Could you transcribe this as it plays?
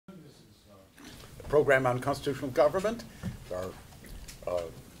program on constitutional government, our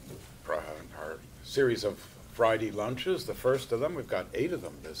series of Friday lunches, the first of them. We've got 8 of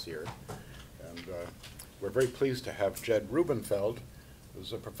them this year. And we're very pleased to have Jed Rubenfeld,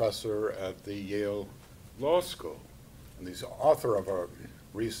 who's a professor at the Yale Law School. And he's author of a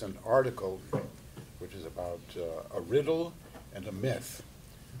recent article which is about a riddle and a myth.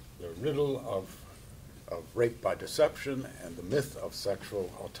 The riddle of rape by deception and the myth of sexual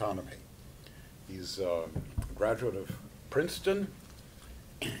autonomy. He's a graduate of Princeton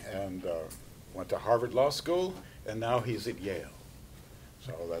and went to Harvard Law School, and now he's at Yale.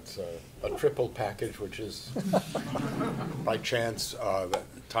 So that's a triple package, which is, by chance, the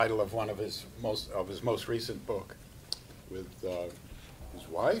title of one of his most recent book, with his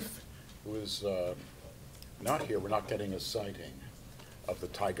wife, who is not here. We're not getting a sighting of the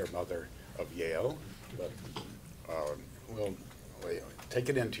Tiger Mother of Yale, but we'll take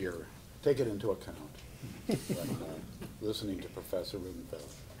it into account when listening to Professor Rubenfeld.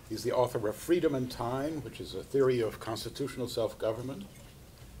 He's the author of Freedom and Time, which is a theory of constitutional self-government,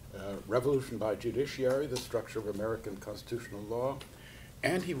 Revolution by Judiciary, the structure of American constitutional law,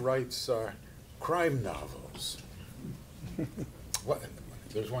 and he writes crime novels.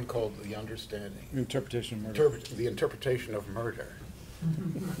 There's one called The Understanding. Interpretation of Murder. The Interpretation of Murder.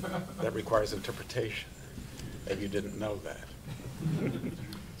 That requires interpretation, and you didn't know that.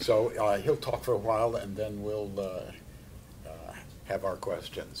 So he'll talk for a while, and then we'll have our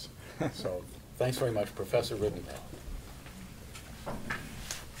questions. So thanks very much, Professor Rubenfeld.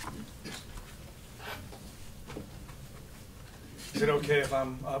 Is it okay if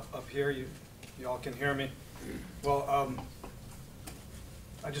I'm up here? You all can hear me? Well,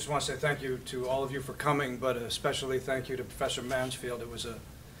 I just want to say thank you to all of you for coming, but especially thank you to Professor Mansfield. It was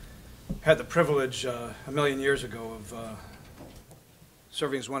had the privilege a million years ago of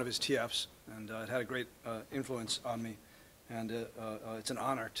serving as one of his TFs, and it had a great influence on me. And it's an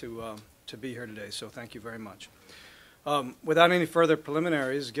honor to be here today, so thank you very much. Without any further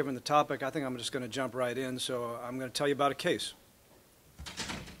preliminaries, given the topic, I think I'm just going to jump right in. So I'm going to tell you about a case.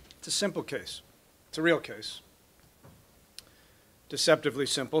 It's a simple case. It's a real case. Deceptively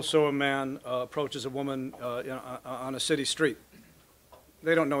simple. So a man approaches a woman on a city street.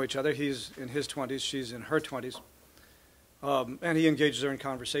 They don't know each other. He's in his 20s, she's in her 20s. And he engages her in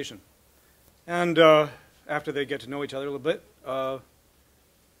conversation. And after they get to know each other a little bit,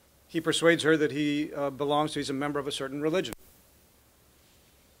 he persuades her that he he's a member of a certain religion.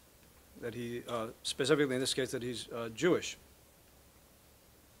 That he, specifically in this case, that he's Jewish.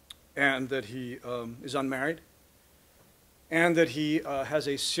 And that he is unmarried. And that he has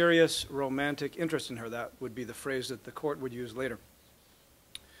a serious romantic interest in her. That would be the phrase that the court would use later.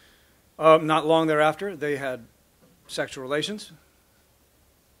 Not long thereafter, they had sexual relations,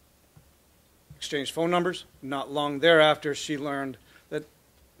 exchanged phone numbers. Not long thereafter, she learned that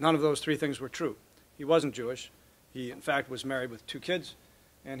none of those 3 things were true. He wasn't Jewish. He, in fact, was married with 2 kids,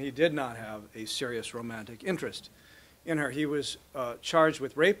 and he did not have a serious romantic interest in her. He was charged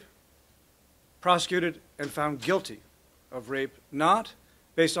with rape, prosecuted, and found guilty of rape, not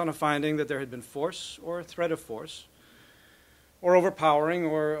based on a finding that there had been force or threat of force or overpowering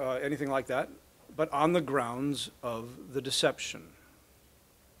or anything like that, but on the grounds of the deception.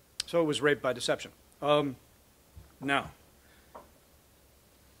 So it was rape by deception. Now,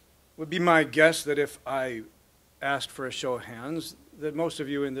 would be my guess that if I asked for a show of hands, that most of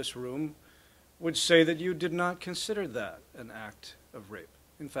you in this room would say that you did not consider that an act of rape.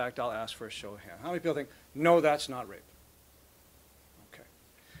 In fact, I'll ask for a show of hands. How many people think, no, that's not rape? Okay.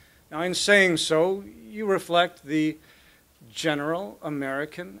 Now, in saying so, you reflect the general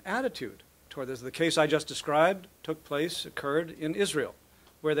American attitude toward this. The case I just described occurred in Israel,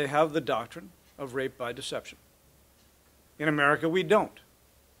 where they have the doctrine of rape by deception. In America, we don't.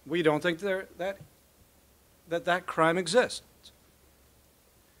 We don't think that crime exists.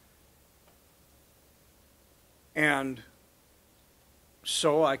 And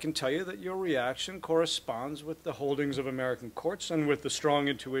so I can tell you that your reaction corresponds with the holdings of American courts and with the strong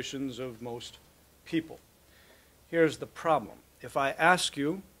intuitions of most people. Here's the problem. If I ask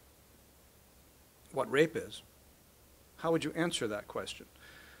you what rape is, how would you answer that question?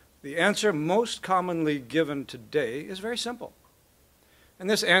 The answer most commonly given today is very simple. And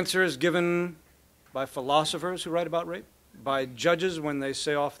this answer is given by philosophers who write about rape, by judges when they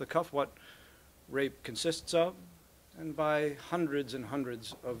say off the cuff what rape consists of, and by hundreds and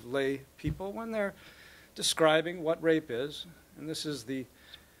hundreds of lay people when they're describing what rape is. And this is the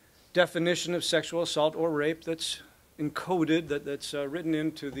definition of sexual assault or rape that's encoded, that's written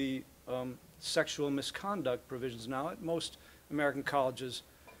into the sexual misconduct provisions now at most American colleges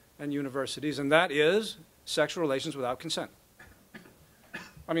and universities, and that is sexual relations without consent.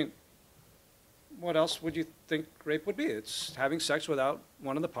 I mean, what else would you think rape would be? It's having sex without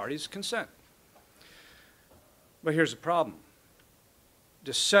one of the parties' consent. But here's the problem.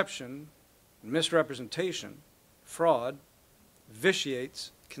 Deception, misrepresentation, fraud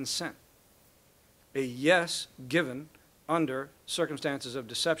vitiates consent. A yes given under circumstances of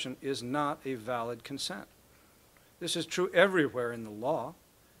deception is not a valid consent. This is true everywhere in the law.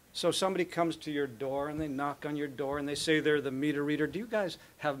 So somebody comes to your door and they knock on your door and they say they're the meter reader. Do you guys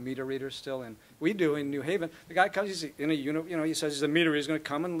have meter readers still in? We do in New Haven. The guy comes, he's in a unit, he says he's a meter reader. He's going to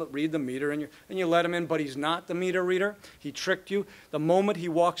come and read the meter, and you let him in, but he's not the meter reader. He tricked you. The moment he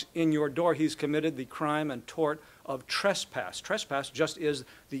walks in your door, he's committed the crime and tort of trespass. Trespass just is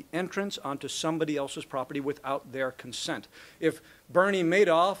the entrance onto somebody else's property without their consent. If Bernie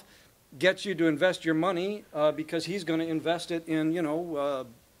Madoff gets you to invest your money because he's going to invest it in,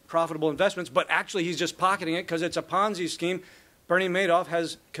 profitable investments, but actually he's just pocketing it because it's a Ponzi scheme, Bernie Madoff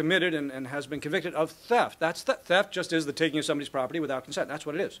has committed and has been convicted of theft. Theft just is the taking of somebody's property without consent. That's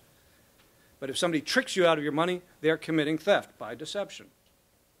what it is. But if somebody tricks you out of your money, they're committing theft by deception.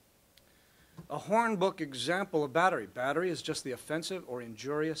 A Hornbook example of battery. Battery is just the offensive or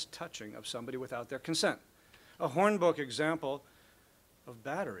injurious touching of somebody without their consent. A Hornbook example of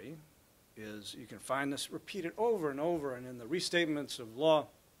battery is, you can find this repeated over and over, and in the restatements of law,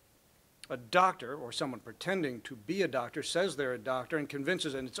 a doctor or someone pretending to be a doctor says they're a doctor and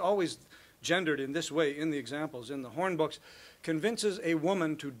convinces, and it's always gendered in this way in the examples in the Hornbooks, convinces a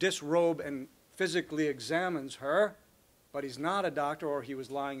woman to disrobe and physically examines her, but he's not a doctor, or he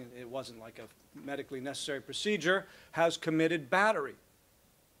was lying and it wasn't like a medically necessary procedure, has committed battery.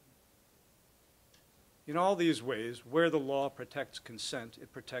 In all these ways, where the law protects consent,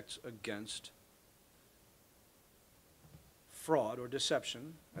 it protects against fraud or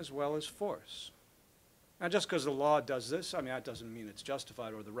deception, as well as force. Now, just because the law does this, that doesn't mean it's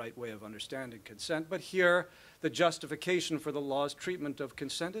justified or the right way of understanding consent, but here, the justification for the law's treatment of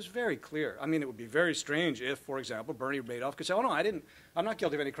consent is very clear. It would be very strange if, for example, Bernie Madoff could say, oh no, I'm not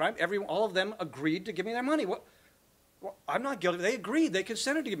guilty of any crime. All of them agreed to give me their money. Well, I'm not guilty. They agreed. They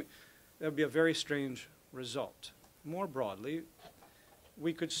consented to give me. That would be a very strange result. More broadly,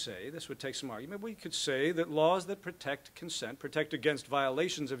 we could say, this would take some argument, we could say that laws that protect consent, protect against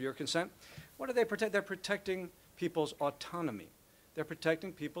violations of your consent, what do they protect? They're protecting people's autonomy. They're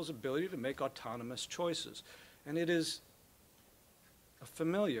protecting people's ability to make autonomous choices. And it is a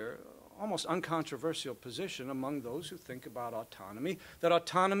familiar, almost uncontroversial position among those who think about autonomy, that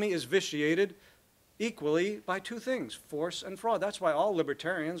autonomy is vitiated equally by two things, force and fraud. That's why all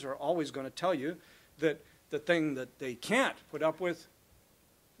libertarians are always going to tell you that the thing that they can't put up with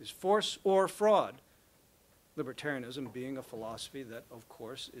is force or fraud. Libertarianism being a philosophy that, of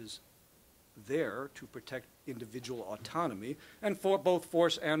course, is there to protect individual autonomy, and for both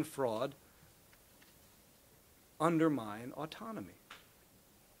force and fraud undermine autonomy.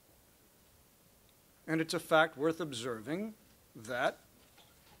 And it's a fact worth observing that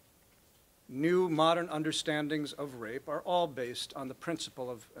new modern understandings of rape are all based on the principle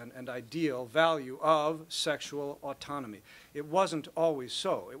of and ideal value of sexual autonomy. It wasn't always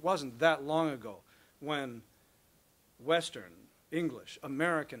so. It wasn't that long ago when Western, English,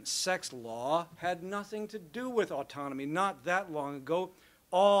 American sex law had nothing to do with autonomy. Not that long ago,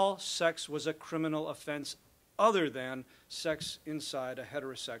 all sex was a criminal offense other than sex inside a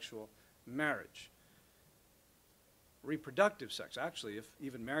heterosexual marriage. Reproductive sex, actually, if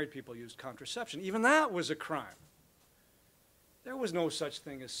even married people used contraception, even that was a crime. There was no such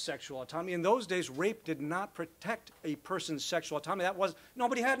thing as sexual autonomy. In those days, rape did not protect a person's sexual autonomy.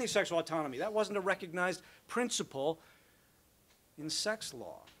 Nobody had any sexual autonomy. That wasn't a recognized principle in sex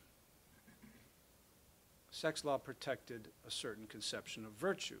law. Sex law protected a certain conception of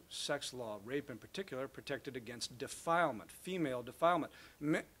virtue. Sex law, rape in particular, protected against defilement, female defilement.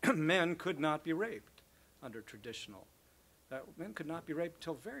 Men could not be raped under traditional. Men could not be raped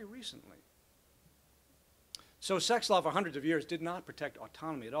until very recently. So sex law for hundreds of years did not protect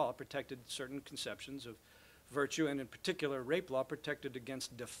autonomy at all. It protected certain conceptions of virtue, and in particular, rape law protected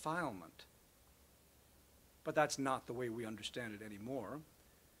against defilement. But that's not the way we understand it anymore.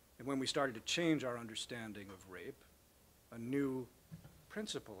 And when we started to change our understanding of rape, a new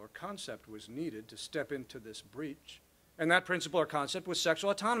principle or concept was needed to step into this breach. And that principle or concept was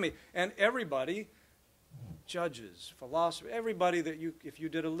sexual autonomy. And everybody, judges, philosophers, everybody that if you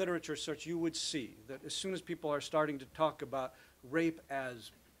did a literature search, you would see that as soon as people are starting to talk about rape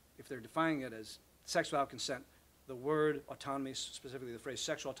as, if they're defining it as sex without consent, the word autonomy, specifically the phrase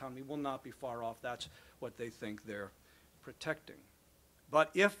sexual autonomy, will not be far off. That's what they think they're protecting. But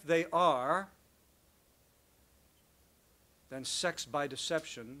if they are, then sex by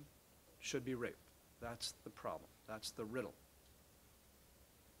deception should be rape. That's the problem. That's the riddle.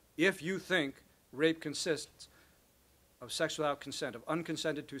 If you think rape consists of sex without consent, of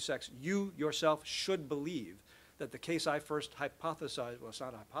unconsented to sex, you yourself should believe that the case I first hypothesized, well, it's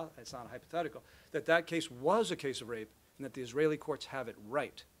not a hypothetical, that that case was a case of rape and that the Israeli courts have it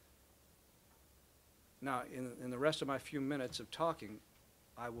right. Now, in the rest of my few minutes of talking,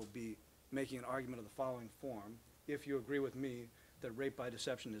 I will be making an argument of the following form. If you agree with me that rape by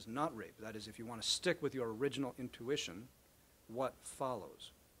deception is not rape, that is, if you want to stick with your original intuition, what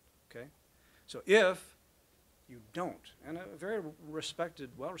follows? Okay? So if you don't, and a very respected,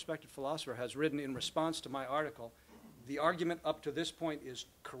 well-respected philosopher has written in response to my article, the argument up to this point is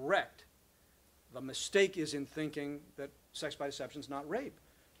correct. The mistake is in thinking that sex by deception is not rape.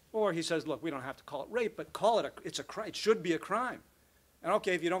 Or he says, look, we don't have to call it rape, but call it it's a crime. It should be a crime. And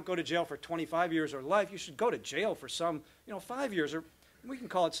okay, if you don't go to jail for 25 years or life, you should go to jail for some, 5 years, or we can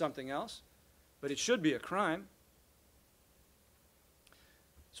call it something else. But it should be a crime.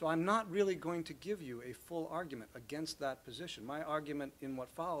 So I'm not really going to give you a full argument against that position. My argument in what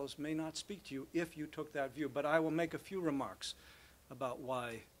follows may not speak to you if you took that view, but I will make a few remarks about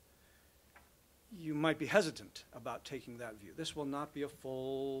why you might be hesitant about taking that view. This will not be a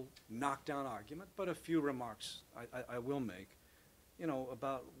full knockdown argument, but a few remarks I will make,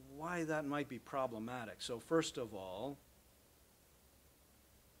 about why that might be problematic. So first of all,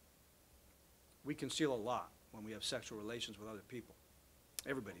 we conceal a lot when we have sexual relations with other people.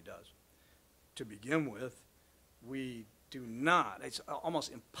 Everybody does. To begin with, we do not. It's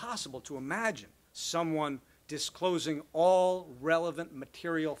almost impossible to imagine someone disclosing all relevant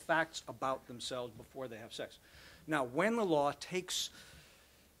material facts about themselves before they have sex. Now, when the law takes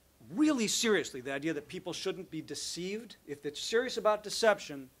really seriously the idea that people shouldn't be deceived, if it's serious about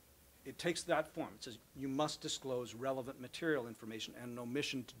deception, it takes that form. It says you must disclose relevant material information, and an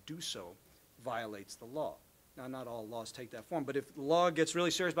omission to do so violates the law. Now, not all laws take that form, but if the law gets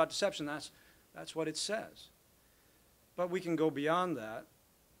really serious about deception, that's what it says. But we can go beyond that.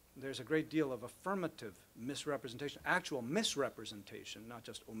 There's a great deal of affirmative misrepresentation, actual misrepresentation, not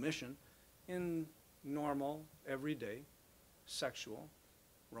just omission, in normal, everyday, sexual,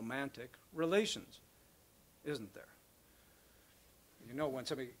 romantic relations, isn't there? When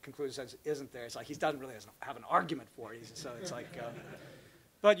somebody concludes and says, isn't there, it's like he doesn't really have an argument for it. So it's like,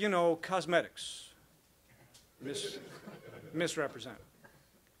 but cosmetics misrepresent.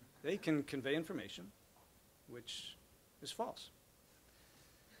 They can convey information which is false.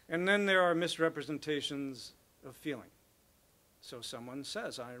 And then there are misrepresentations of feeling. So someone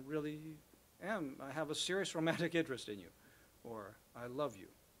says, I have a serious romantic interest in you, or I love you,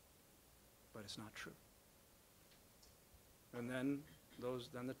 but it's not true. And then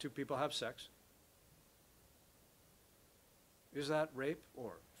the two people have sex. Is that rape?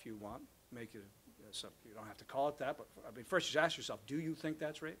 Or if you want, make it you don't have to call it that, but first you ask yourself, do you think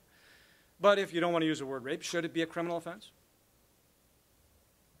that's rape? But if you don't want to use the word rape, should it be a criminal offense?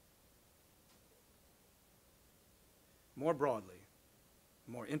 More broadly,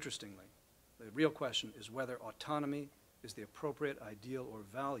 more interestingly, the real question is whether autonomy is the appropriate ideal or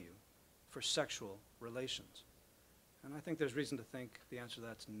value for sexual relations. And I think there's reason to think the answer to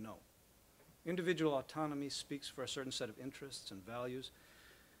that's no. Individual autonomy speaks for a certain set of interests and values,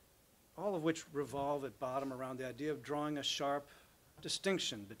 all of which revolve at bottom around the idea of drawing a sharp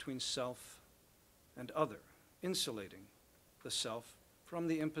distinction between self and other, insulating the self from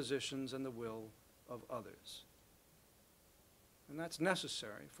the impositions and the will of others. And that's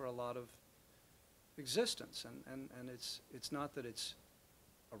necessary for a lot of existence. And it's not that it's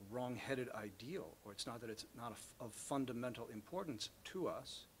a wrong-headed ideal, or it's not that it's not of fundamental importance to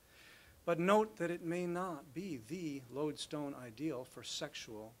us, but note that it may not be the lodestone ideal for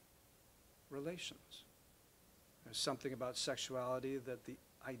sexual relations. There's something about sexuality that the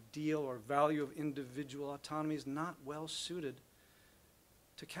ideal or value of individual autonomy is not well suited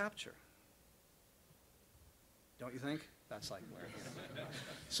to capture. Don't you think? That's like where.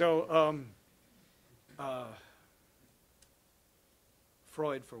 So,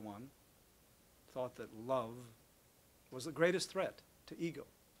 Freud, for one, thought that love was the greatest threat to ego,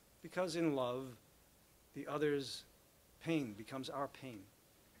 because in love, the other's pain becomes our pain.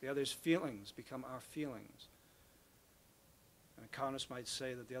 The other's feelings become our feelings. An economist might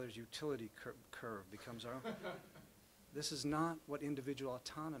say that the other's utility curve becomes our own. This is not what individual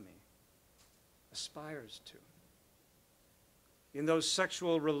autonomy aspires to. In those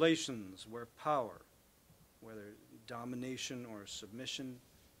sexual relations where power, whether domination or submission,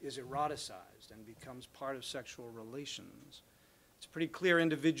 is eroticized and becomes part of sexual relations, It's pretty clear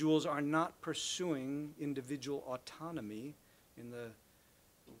individuals are not pursuing individual autonomy in the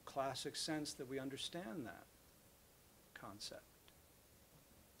classic sense that we understand that concept.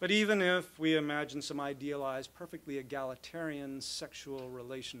 But even if we imagine some idealized, perfectly egalitarian sexual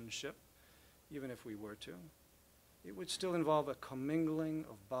relationship, even if we were to, it would still involve a commingling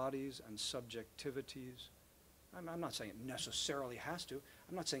of bodies and subjectivities. I'm not saying it necessarily has to.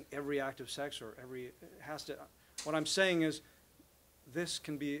 I'm not saying every act of sex or every has to. What I'm saying is this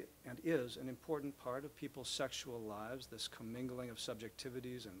can be and is an important part of people's sexual lives, this commingling of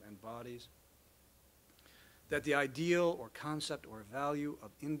subjectivities and bodies. That the ideal or concept or value of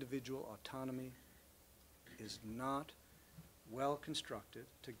individual autonomy is not well constructed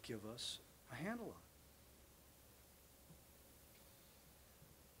to give us a handle on.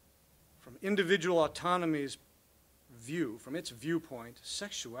 From individual autonomy's view, from its viewpoint,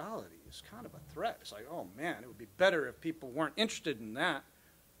 sexuality is kind of a threat. It's like, oh man, it would be better if people weren't interested in that.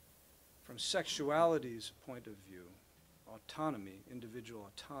 From sexuality's point of view, autonomy, individual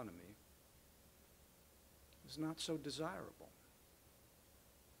autonomy, is not so desirable.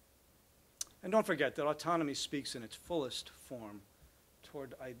 And don't forget that autonomy speaks in its fullest form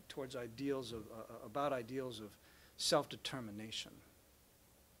towards ideals of, about ideals of self-determination.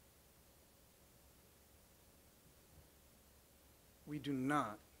 We do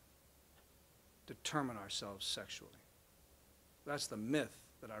not determine ourselves sexually. That's the myth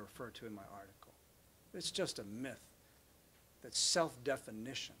that I refer to in my article. It's just a myth that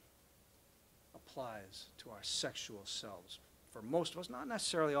self-definition applies to our sexual selves. For most of us, not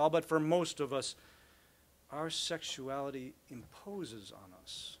necessarily all, but for most of us, our sexuality imposes on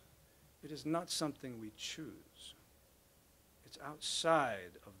us. It is not something we choose. It's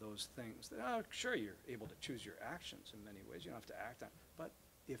outside of those things. Sure, you're able to choose your actions in many ways. You don't have to act on it. But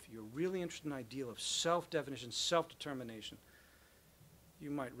if you're really interested in an ideal of self-definition, self-determination,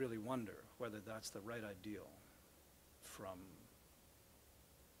 you might really wonder whether that's the right ideal from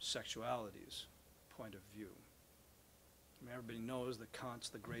sexuality's point of view. I mean, everybody knows that Kant's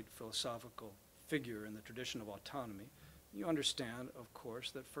the great philosophical figure in the tradition of autonomy. You understand, of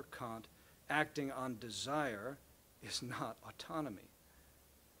course, that for Kant, acting on desire is not autonomy.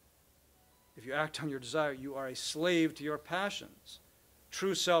 If you act on your desire, you are a slave to your passions.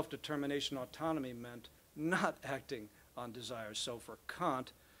 True self-determination, autonomy meant not acting on desire. So for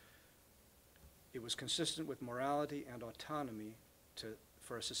Kant, it was consistent with morality and autonomy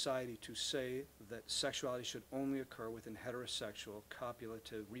for a society to say that sexuality should only occur within heterosexual,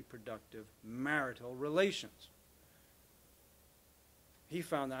 copulative, reproductive, marital relations. He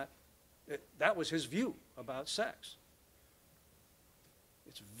found that was his view about sex.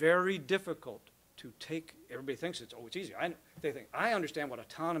 It's very difficult to take, everybody thinks it's easy. They think, I understand what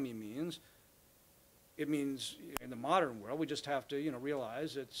autonomy means. It means, in the modern world, we just have to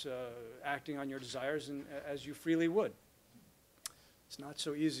realize it's acting on your desires as you freely would. It's not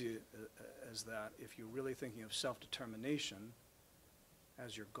so easy as that if you're really thinking of self-determination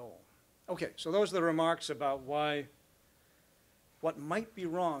as your goal. Okay, so those are the remarks about what might be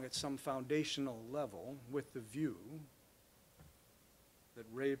wrong at some foundational level with the view that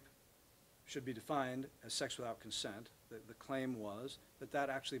rape should be defined as sex without consent. The claim was that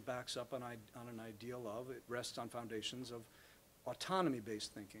actually backs up on an ideal of, it rests on foundations of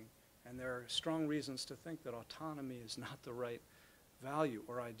autonomy-based thinking. And there are strong reasons to think that autonomy is not the right value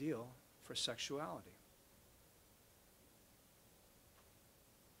or ideal for sexuality.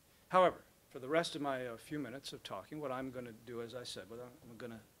 However, for the rest of my few minutes of talking, what I'm going to do, as I said, I'm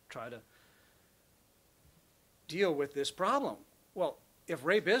going to try to deal with this problem. Well, if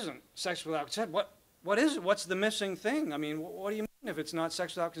rape isn't sex without consent, what is it? What's the missing thing? I mean, what do you mean if it's not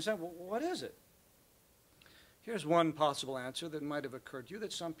sex without consent? What is it? Here's one possible answer that might have occurred to you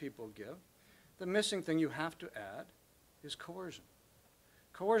that some people give. The missing thing you have to add is coercion.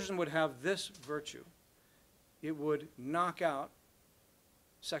 Coercion would have this virtue. It would knock out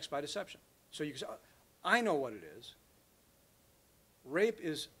sex by deception. So you can say, I know what it is. Rape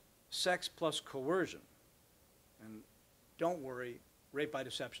is sex plus coercion. And don't worry, rape by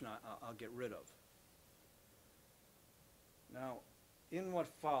deception I'll get rid of. Now, in what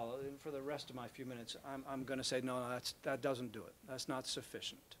follows, and for the rest of my few minutes, I'm going to say, no, that doesn't do it. That's not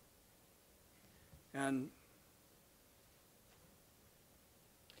sufficient. And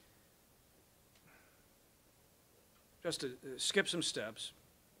just to skip some steps,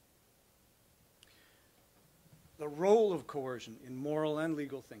 the role of coercion in moral and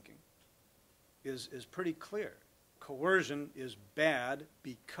legal thinking is pretty clear. Coercion is bad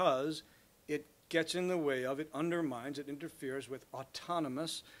because it gets in the way of, it undermines, it interferes with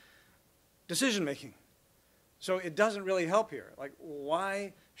autonomous decision-making. So it doesn't really help here. Like,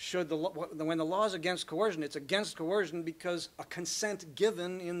 why should the law, when the law is against coercion, it's against coercion because a consent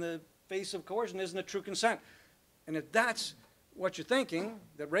given in the face of coercion isn't a true consent. And if that's what you're thinking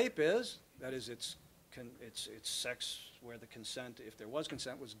that rape is, that is, it's sex where the consent, if there was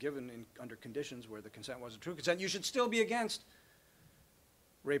consent, was given under conditions where the consent wasn't true consent, you should still be against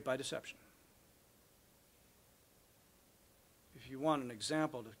rape by deception. If you want an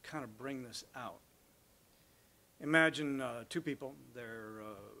example to kind of bring this out, imagine two people, they're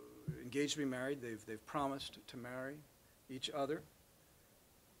engaged to be married, they've promised to marry each other.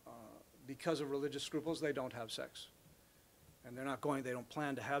 Because of religious scruples, they don't have sex. And they don't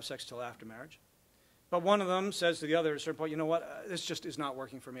plan to have sex till after marriage. But one of them says to the other at a certain point, you know what, this just is not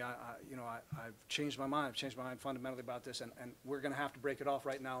working for me. I've changed my mind. I've changed my mind fundamentally about this, and we're going to have to break it off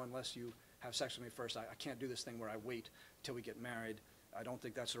right now unless you have sex with me first. I can't do this thing where I wait till we get married. I don't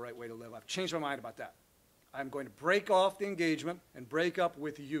think that's the right way to live. I've changed my mind about that. I'm going to break off the engagement and break up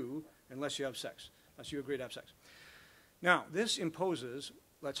with you unless you have sex, unless you agree to have sex. Now, this imposes,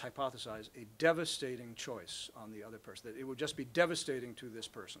 let's hypothesize, a devastating choice on the other person. That it would just be devastating to this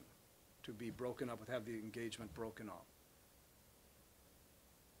person to be broken up with, have the engagement broken off.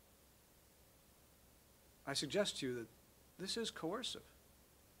 I suggest to you that this is coercive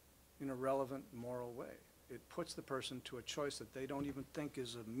in a relevant moral way. It puts the person to a choice that they don't even think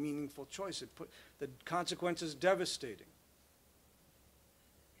is a meaningful choice. The consequence is devastating.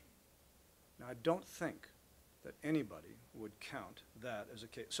 Now, I don't think that anybody would count that as a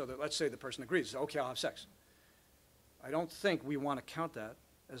case. So that, let's say the person agrees, okay, I'll have sex. I don't think we want to count that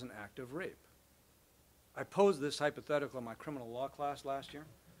as an act of rape. I posed this hypothetical in my criminal law class last year,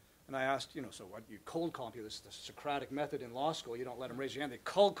 and I asked, so what, you cold call people, this is the Socratic method in law school, you don't let them raise your hand, they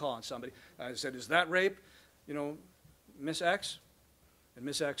cold call on somebody. I said, is that rape, Miss X? And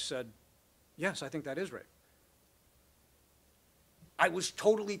Miss X said, yes, I think that is rape. I was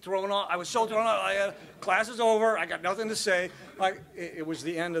totally thrown off. I was so thrown off. Class is over. I got nothing to say. It was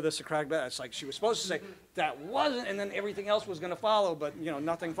the end of the Socratic method. It's like she was supposed to say, that wasn't, and then everything else was going to follow, but,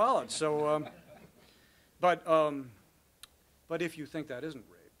 nothing followed. So, but if you think that isn't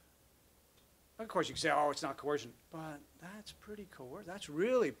rape, of course you can say, oh, it's not coercion, but that's pretty coercive.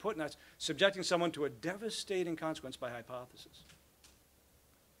 That's subjecting someone to a devastating consequence by hypothesis.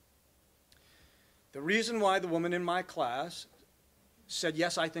 The reason why the woman in my class said,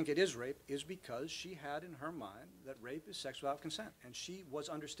 yes, I think it is rape, is because she had in her mind that rape is sex without consent. And she was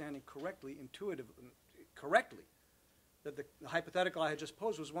understanding correctly, correctly, that the hypothetical I had just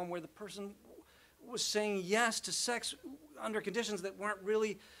posed was one where the person was saying yes to sex under conditions that weren't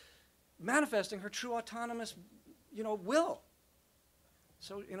really manifesting her true autonomous, will.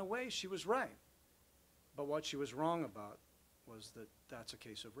 So in a way, she was right. But what she was wrong about was that that's a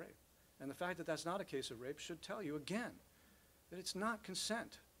case of rape. And the fact that that's not a case of rape should tell you, again, that it's not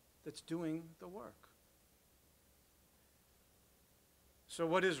consent that's doing the work. So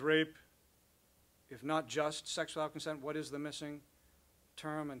what is rape? If not just sex without consent, what is the missing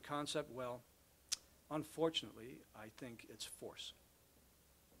term and concept? Well, unfortunately, I think it's force.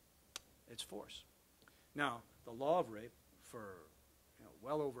 It's force. Now, the law of rape for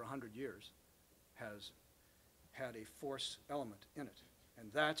well over 100 years has had a force element in it. And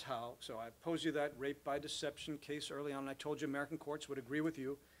that's how, so I posed you that rape by deception case early on, and I told you American courts would agree with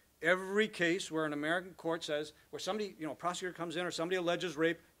you. Every case where an American court says, where somebody, a prosecutor comes in or somebody alleges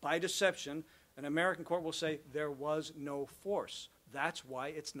rape by deception, an American court will say there was no force. That's why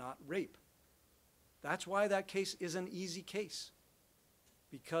it's not rape. That's why that case is an easy case,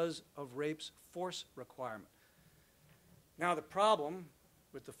 because of rape's force requirement. Now the problem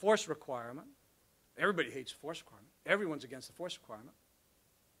with the force requirement, everybody hates the force requirement. Everyone's against the force requirement.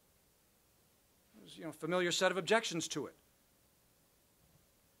 There's a familiar set of objections to it.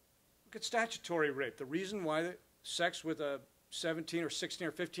 Look at statutory rape. The reason why sex with a 17 or 16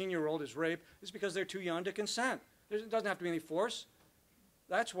 or 15-year-old is rape is because they're too young to consent. There doesn't have to be any force.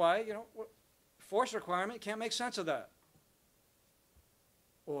 That's why, force requirement, you can't make sense of that.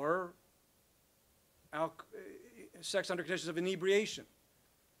 Or sex under conditions of inebriation.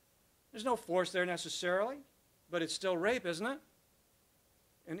 There's no force there necessarily, but it's still rape, isn't it?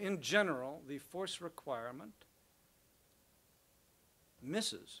 And in general, the force requirement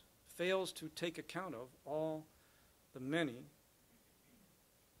fails to take account of all the many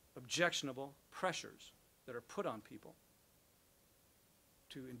objectionable pressures that are put on people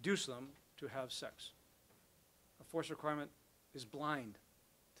to induce them to have sex. A force requirement is blind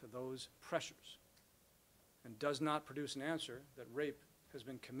to those pressures and does not produce an answer that rape has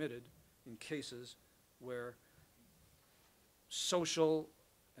been committed in cases where social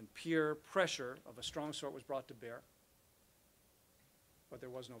and peer pressure of a strong sort was brought to bear, but there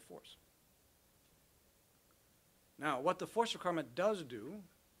was no force. Now, what the force requirement does do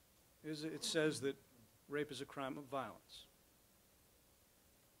is it says that rape is a crime of violence.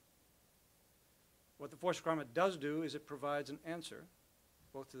 What the force requirement does do is it provides an answer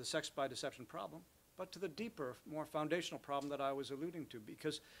both to the sex by deception problem, but to the deeper, more foundational problem that I was alluding to,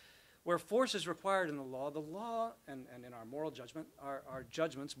 because where force is required in the law and in our moral judgment, our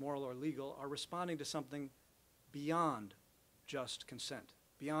judgments, moral or legal, are responding to something beyond just consent,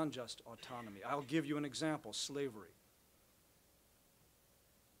 beyond just autonomy. I'll give you an example, slavery.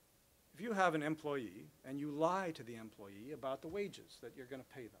 If you have an employee and you lie to the employee about the wages that you're going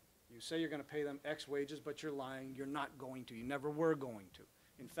to pay them, you say you're going to pay them X wages, but you're lying, you're not going to, you never were going to.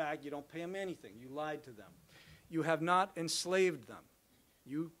 In fact, you don't pay them anything, you lied to them. You have not enslaved them,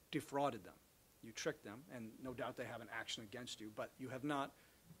 you defrauded them, you tricked them, and no doubt they have an action against you, but you have not,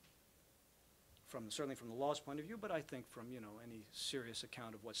 certainly from the law's point of view, but I think from any serious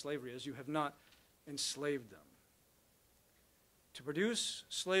account of what slavery is, you have not enslaved them. To produce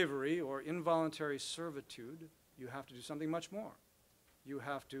slavery or involuntary servitude, you have to do something much more. You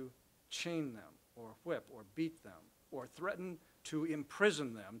have to chain them, or whip, or beat them, or threaten to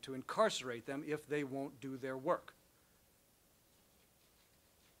imprison them, to incarcerate them if they won't do their work.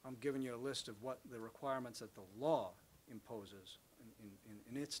 I'm giving you a list of what the requirements that the law imposes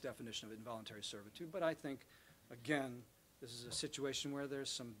in its definition of involuntary servitude, but I think, again, this is a situation where there's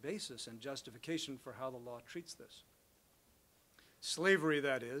some basis and justification for how the law treats this. Slavery,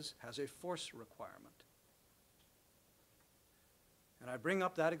 that is, has a force requirement. And I bring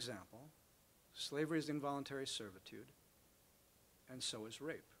up that example. Slavery is involuntary servitude, and so is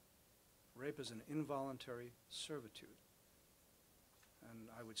rape. Rape is an involuntary servitude. And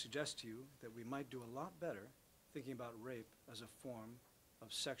I would suggest to you that we might do a lot better thinking about rape as a form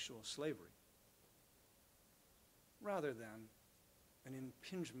of sexual slavery, rather than an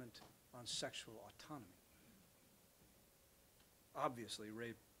impingement on sexual autonomy. Obviously,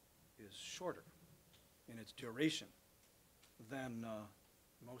 rape is shorter in its duration than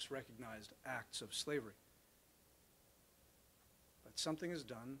most recognized acts of slavery. But something is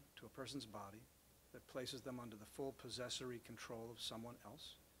done to a person's body that places them under the full possessory control of someone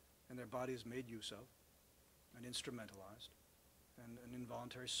else, and their body is made use of and instrumentalized, and an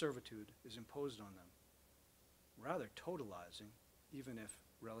involuntary servitude is imposed on them, rather totalizing, even if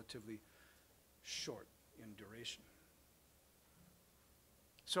relatively short in duration.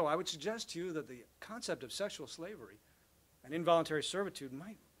 So I would suggest to you that the concept of sexual slavery and involuntary servitude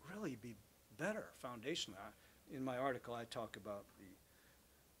might really be better foundational. In my article, I talk about the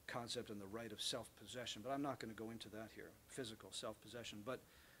concept and the right of self-possession, but I'm not going to go into that here, physical self-possession. But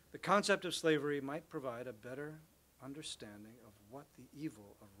the concept of slavery might provide a better understanding of what the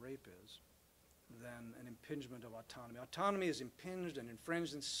evil of rape is than an impingement of autonomy. Autonomy is impinged and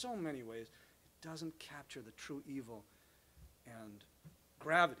infringed in so many ways, it doesn't capture the true evil and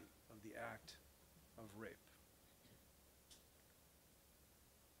gravity of the act of rape.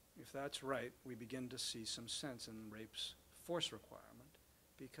 If that's right, we begin to see some sense in rape's force requirement,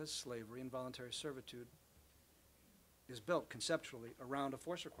 because slavery, involuntary servitude, is built conceptually around a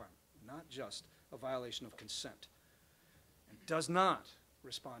force requirement, not just a violation of consent. It does not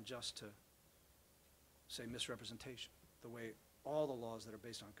respond just to, say, misrepresentation, the way all the laws that are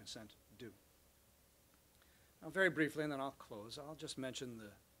based on consent do. Now, very briefly, and then I'll close, I'll just mention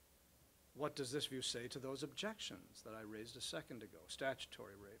what does this view say to those objections that I raised a second ago,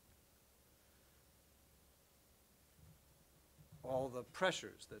 statutory rape. All the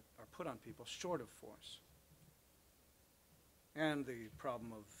pressures that are put on people short of force, and the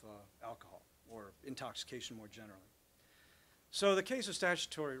problem of alcohol or intoxication more generally. So the case of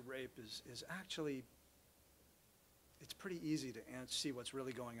statutory rape is actually, it's pretty easy to see what's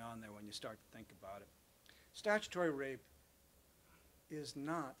really going on there when you start to think about it. Statutory rape is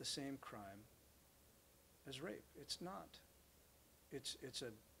not the same crime as rape. It's not. It's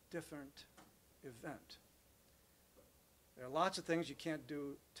a different event. There are lots of things you can't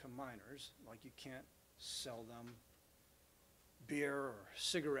do to minors, like you can't sell them beer or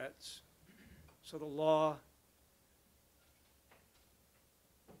cigarettes. So the law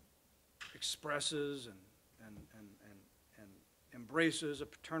expresses and embraces a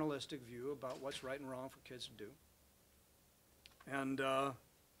paternalistic view about what's right and wrong for kids to do. And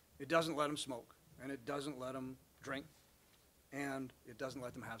it doesn't let them smoke, and it doesn't let them drink, and it doesn't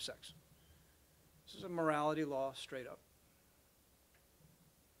let them have sex. This is a morality law straight up.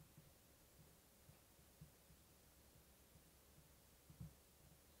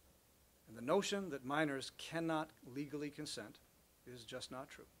 And the notion that minors cannot legally consent is just not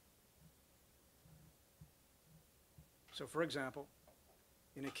true. So, for example,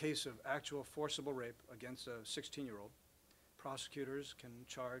 in a case of actual forcible rape against a 16-year-old, prosecutors can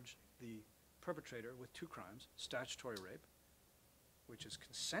charge the perpetrator with 2 crimes: statutory rape, which is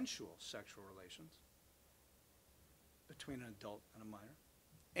consensual sexual relations between an adult and a minor,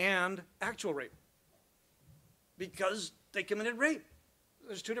 and actual rape, because they committed rape.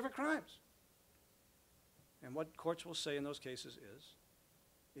 There's 2 different crimes. And what courts will say in those cases is,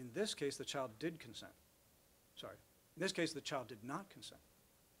 in this case, the child did consent. Sorry. In this case, the child did not consent.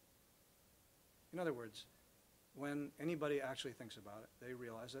 In other words, when anybody actually thinks about it, they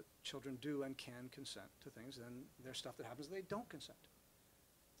realize that children do and can consent to things, and there's stuff that happens they don't consent.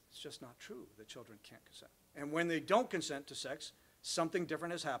 It's just not true that children can't consent. And when they don't consent to sex, something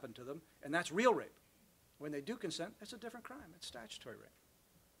different has happened to them, and that's real rape. When they do consent, it's a different crime. It's statutory rape.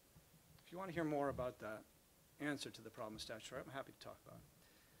 If you want to hear more about that answer to the problem of statutory rape, I'm happy to talk about it.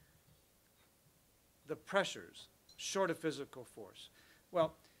 The pressures, short of physical force.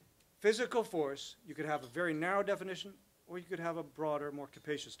 Well, physical force, you could have a very narrow definition, or you could have a broader, more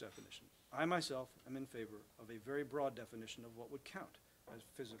capacious definition. I myself am in favor of a very broad definition of what would count as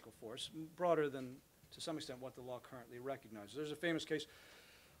physical force, broader than, to some extent, what the law currently recognizes. There's a famous case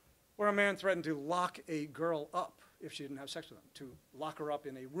where a man threatened to lock a girl up if she didn't have sex with him, to lock her up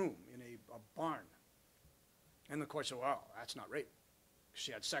in a room, in a barn. And the court said, well, that's not rape.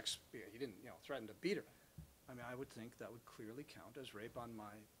 She had sex, he didn't, threaten to beat her. I mean, I would think that would clearly count as rape on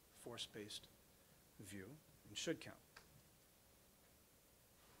my force-based view, and should count.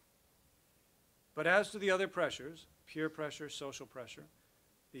 But as to the other pressures, peer pressure, social pressure,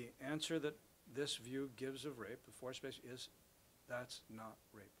 the answer that this view gives of rape, the force-based, is that's not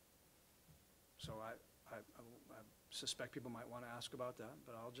rape. So I suspect people might want to ask about that,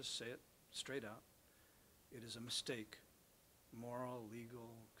 but I'll just say it straight out. It is a mistake, moral, legal,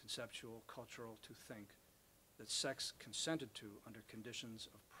 conceptual, cultural, to think that sex consented to under conditions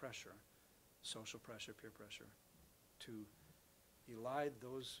of pressure, social pressure, peer pressure, to elide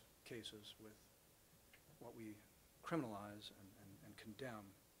those cases with what we criminalize and condemn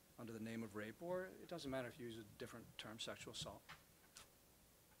under the name of rape, or it doesn't matter if you use a different term, sexual assault.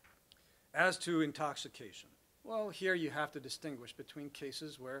 As to intoxication, well, here you have to distinguish between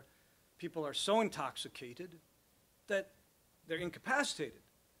cases where people are so intoxicated that they're incapacitated.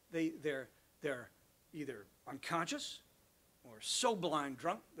 They're either unconscious or so blind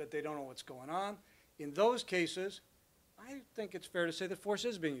drunk that they don't know what's going on. In those cases, I think it's fair to say that force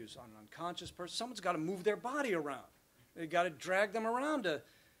is being used on an unconscious person. Someone's got to move their body around. They've got to drag them around to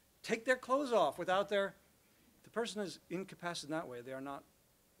take their clothes off without their... If the person is incapacitated in that way, they are not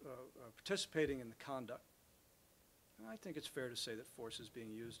participating in the conduct. And I think it's fair to say that force is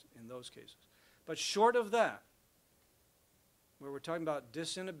being used in those cases. But short of that, where we're talking about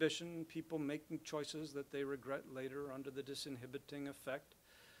disinhibition, people making choices that they regret later under the disinhibiting effect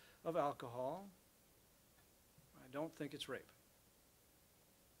of alcohol, I don't think it's rape.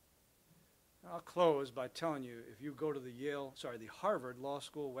 I'll close by telling you, if you go to the Harvard Law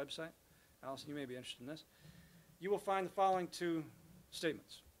School website, Allison, you may be interested in this, you will find the following 2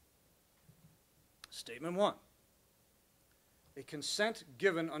 statements. Statement 1, a consent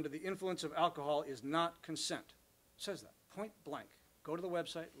given under the influence of alcohol is not consent. It says that, point blank. Go to the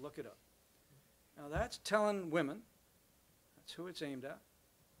website, look it up. Now that's telling women, that's who it's aimed at,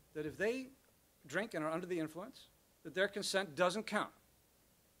 that if they drink and are under the influence, that their consent doesn't count,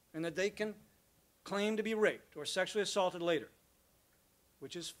 and that they can claim to be raped or sexually assaulted later,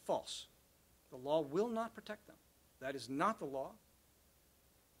 which is false. The law will not protect them. That is not the law.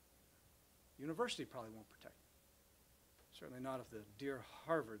 University probably won't protect them. Certainly not if the Dear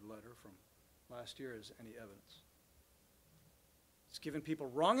Harvard letter from last year is any evidence. It's giving people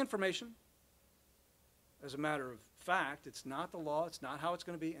wrong information. As a matter of fact, it's not the law, it's not how it's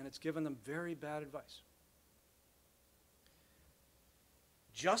going to be, and it's given them very bad advice.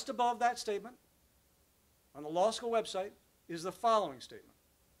 Just above that statement, on the law school website, is the following statement.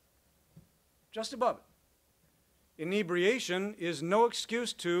 Just above it. Inebriation is no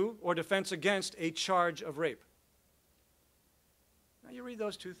excuse to or defense against a charge of rape. Now you read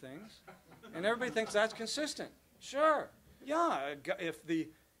those 2 things, and everybody thinks that's consistent. Sure, yeah, if the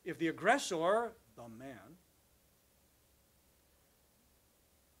aggressor, the man,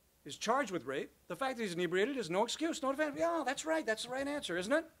 is charged with rape, the fact that he's inebriated is no excuse, no defense. Yeah, that's right, that's the right answer,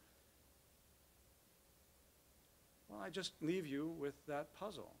 isn't it? Well, I just leave you with that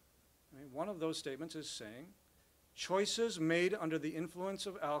puzzle. I mean, one of those statements is saying, choices made under the influence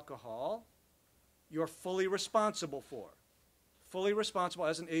of alcohol, you're fully responsible for. Fully responsible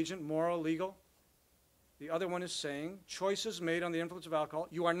as an agent, moral, legal. The other one is saying choices made on the influence of alcohol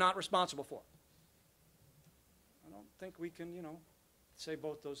you are not responsible for. I don't think we can, you know, say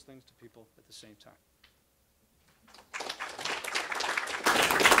both those things to people at the same time.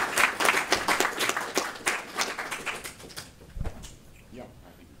 Yeah.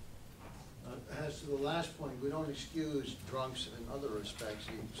 As to the last point, we don't excuse drunks in other respects.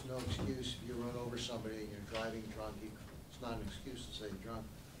 It's no excuse if you run over somebody and you're driving drunk. It's not an excuse to say drunk.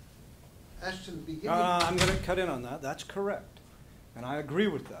 As to the beginning... I'm going to cut in on that. That's correct. And I agree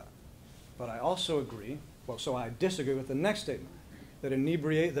with that. But I also agree, well, so I disagree with the next statement, that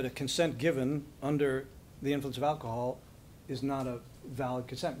a consent given under the influence of alcohol is not a valid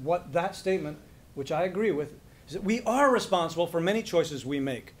consent. What that statement, which I agree with, is that we are responsible for many choices we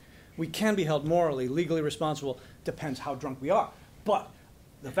make. We can be held morally, legally responsible, depends how drunk we are. But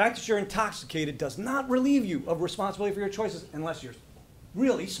the fact that you're intoxicated does not relieve you of responsibility for your choices unless you're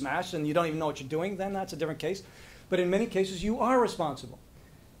really smashed and you don't even know what you're doing, then that's a different case. But in many cases, you are responsible.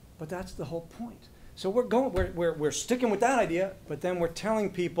 But that's the whole point. So we're sticking with that idea, but then we're telling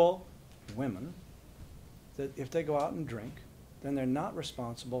people, women, that if they go out and drink, then they're not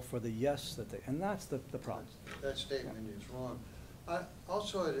responsible for the yes that they, and that's the problem. That statement is wrong.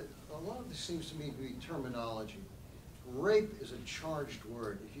 Also, a lot of this seems to me to be terminology. Rape is a charged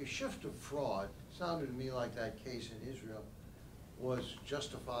word. If you shift to fraud, it sounded to me like that case in Israel was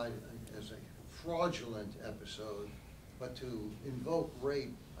justified as a fraudulent episode, but to invoke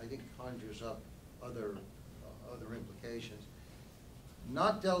rape, I think, conjures up other implications.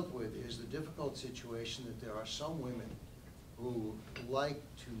 Not dealt with is the difficult situation that there are some women who like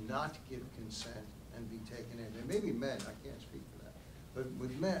to not give consent and be taken in. There may be men, I can't speak for that, but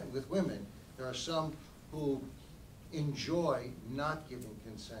with women, there are some who enjoy not giving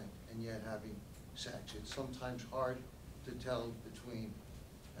consent and yet having sex. It's sometimes hard to tell between.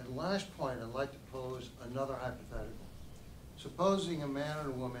 And last point, I'd like to pose another hypothetical. Supposing a man and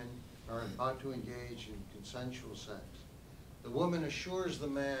a woman are about to engage in consensual sex. The woman assures the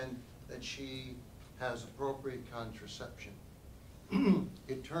man that she has appropriate contraception.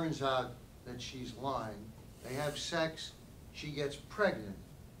 It turns out that she's lying. They have sex, she gets pregnant.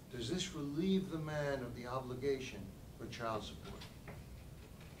 Does this relieve the man of the obligation for child support?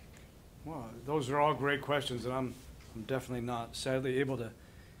 Well, those are all great questions, and I'm definitely not, sadly, able to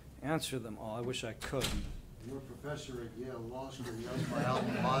answer them all. I wish I could. You're a professor at Yale Law School. That's my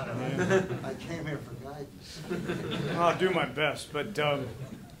alma mater. I came here for guidance. I'll do my best, but... you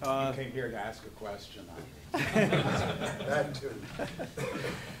came here to ask a question. That too.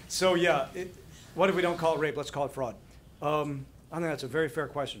 So, yeah, what if we don't call it rape? Let's call it fraud. I think that's a very fair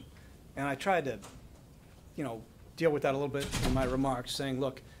question. And I tried to, you know, deal with that a little bit in my remarks, saying,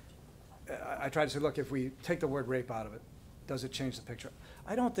 look, I tried to say, look, if we take the word rape out of it, does it change the picture?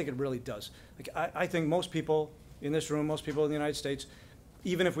 I don't think it really does. Like, I think most people in this room, most people in the United States,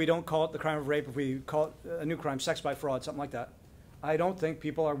 even if we don't call it the crime of rape, if we call it a new crime, sex by fraud, something like that, I don't think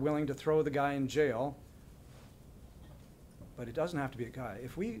people are willing to throw the guy in jail. But it doesn't have to be a guy.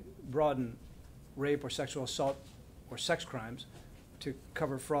 If we broaden rape or sexual assault or sex crimes to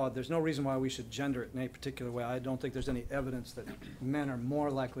cover fraud, there's no reason why we should gender it in a particular way. I don't think there's any evidence that men are more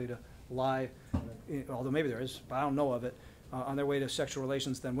likely to lie, although maybe there is, but I don't know of it, on their way to sexual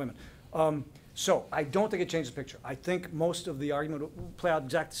relations than women. So I don't think it changes the picture. I think most of the argument will play out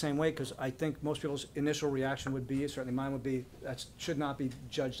exactly the same way, because I think most people's initial reaction would be, certainly mine would be, that should not be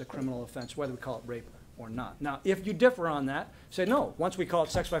judged a criminal offense, whether we call it rape or not. Now, if you differ on that, say, no, once we call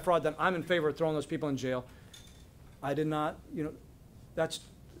it sex by fraud, then I'm in favor of throwing those people in jail. I did not, you know,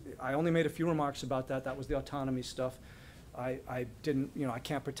 I only made a few remarks about that. That was the autonomy stuff. I didn't, you know, I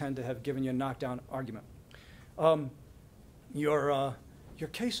can't pretend to have given you a knockdown argument. Your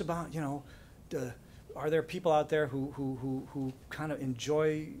case about, you know, are there people out there who kind of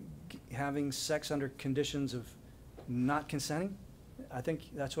enjoy having sex under conditions of not consenting? I think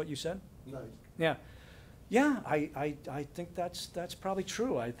that's what you said? Nice. Yeah. Yeah, I think that's probably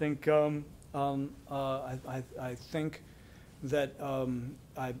true. I think I think that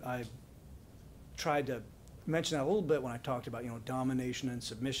I tried to mention that a little bit when I talked about, you know, domination and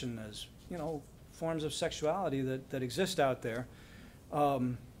submission as, you know, forms of sexuality that exist out there. Now,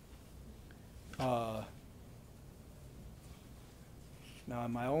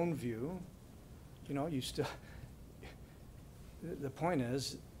 in my own view, you know, you still, the point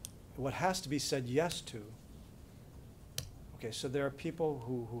is, what has to be said yes to. Okay, so there are people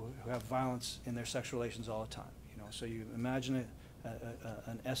who have violence in their sexual relations all the time. You know, so you imagine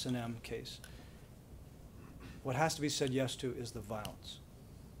an S&M case. What has to be said yes to is the violence.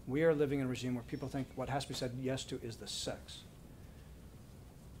 We are living in a regime where people think what has to be said yes to is the sex.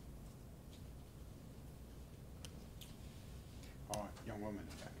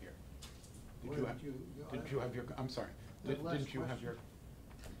 Did you have your, I'm sorry, didn't you have your?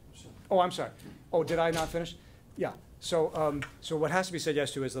 Oh, I'm sorry. Oh, did I not finish? Yeah. So, so what has to be said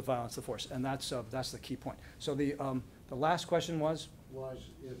yes to is the violence, the force, and that's the key point. So the last question was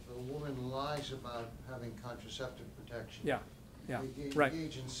if a woman lies about having contraceptive protection. Yeah. Yeah. They Right.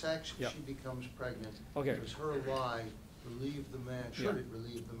 engage in sex, Yep. she becomes pregnant. Okay. Does her lie relieve the man? Should Yeah. it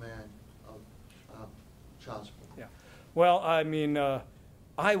relieve the man of child support? Yeah. Well, I mean,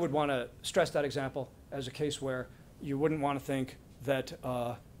 I would want to stress that example as a case where you wouldn't want to think that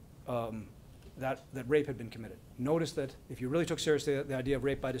that rape had been committed. Notice that if you really took seriously the idea of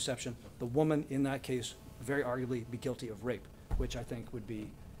rape by deception, the woman in that case very arguably be guilty of rape, which I think would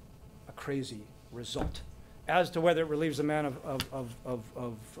be a crazy result. As to whether it relieves a man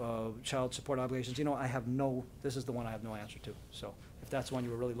of child support obligations, you know, this is the one I have no answer to. So if that's the one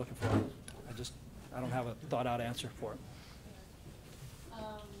you were really looking for, I don't have a thought-out answer for it.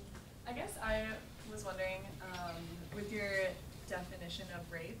 I guess I was wondering, with your definition of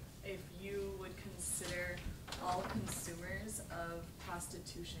rape, if you would consider all consumers of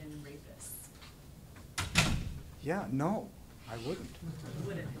prostitution rapists. Yeah, no, I wouldn't.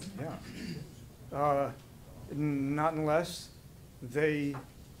 Wouldn't? Yeah. Not unless they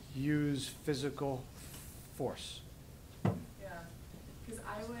use physical force. Yeah, because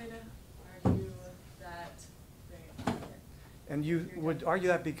I would argue that they are. And you would argue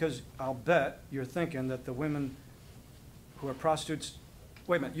that because I'll bet you're thinking that the women who are prostitutes,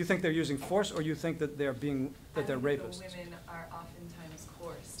 wait a minute, you think they're using force, or you think that they're rapists? The women are oftentimes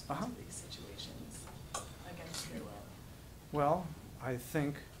coerced into these situations against their will. Well, I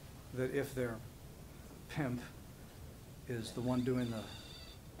think that if their pimp is the one doing the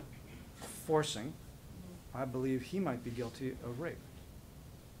forcing, I believe he might be guilty of rape,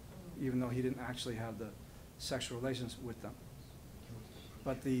 even though he didn't actually have the sexual relations with them.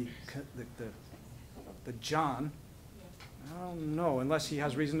 But the John, I don't know, unless he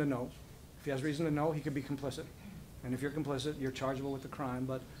has reason to know. If he has reason to know, he could be complicit. And if you're complicit, you're chargeable with the crime.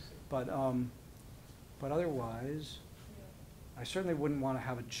 But otherwise, I certainly wouldn't want to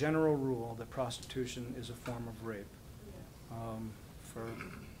have a general rule that prostitution is a form of rape,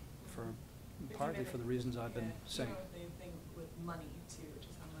 partly for the reasons I've been saying. You know, the thing with money too,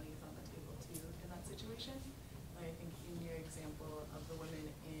 just how money is on the table too in that situation. Like I think in your example of the women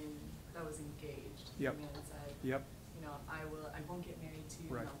that was engaged, Yep. the man said, Yep. you know, I won't get married to you,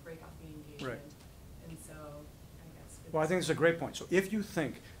 Right. and I'll break off the engagement. Right. And so I guess. Well, I think it's a great point. So if you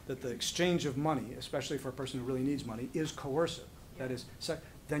think that the exchange of money, especially for a person who really needs money, is coercive, that is,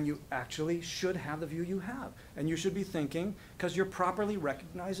 then you actually should have the view you have. And you should be thinking, because you're properly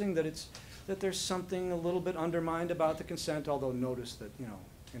recognizing that there's something a little bit undermined about the consent, although notice that, you know,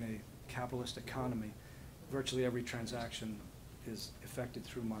 in a capitalist economy, virtually every transaction is effected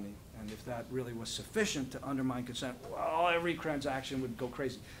through money. And if that really was sufficient to undermine consent, well, every transaction would go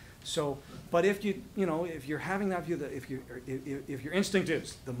crazy. So, but if if you're having that view, that if your instinct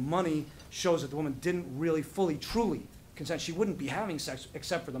is the money shows that the woman didn't really fully, truly consent, she wouldn't be having sex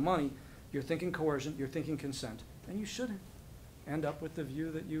except for the money, you're thinking coercion, you're thinking consent, and you should end up with the view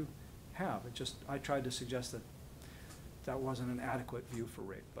that you have. I tried to suggest that that wasn't an adequate view for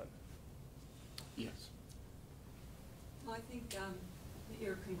rape, but. Yes. Well, I think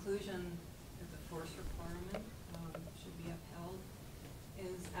your conclusion that the force requirement should be upheld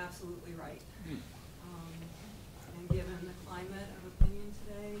is absolutely right. And given the climate of opinion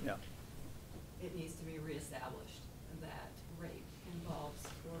today, Yeah. it needs to be reestablished that rape involves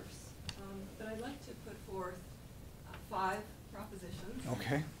force. But I'd like to put forth 5 propositions.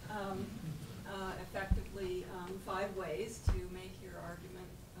 Okay. Effectively 5 ways to make your argument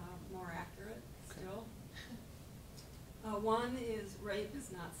more accurate still. 1 is rape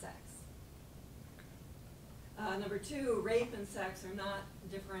is not sex. Number 2, rape and sex are not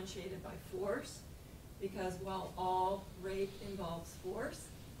differentiated by force, because while all rape involves force,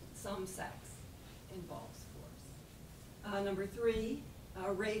 some sex involves force. Number 3,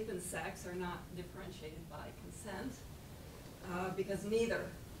 rape and sex are not differentiated by consent, because neither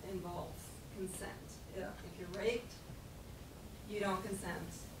involves consent. If you're raped, you don't consent,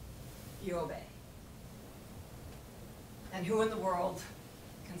 you obey. And who in the world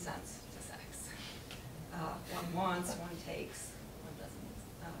consents to sex? One wants, one takes, one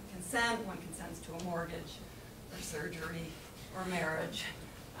doesn't consent, one consents to a mortgage or surgery or marriage,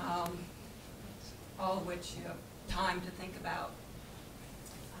 all of which you have time to think about,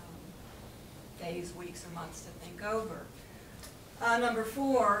 days, weeks, or months to think over. Number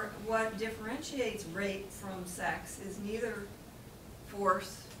 4, what differentiates rape from sex is neither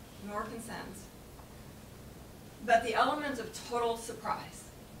force nor consent, but the element of total surprise.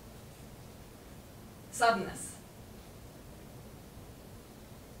 suddenness.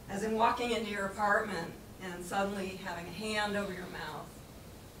 As in walking into your apartment and suddenly having a hand over your mouth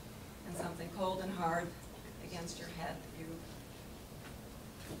and something cold and hard against your head that you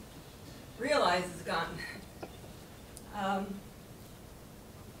realize is a gun.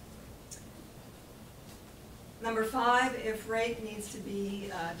 Number 5, if rape needs to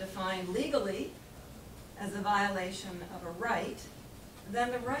be defined legally as a violation of a right,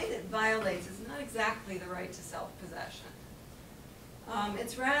 then the right it violates is not exactly the right to self-possession.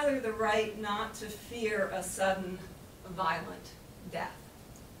 It's rather the right not to fear a sudden, violent death.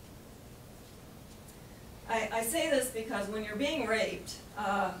 I say this because when you're being raped,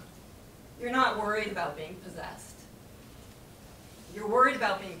 you're not worried about being possessed. You're worried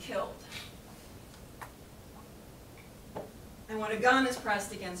about being killed. And when a gun is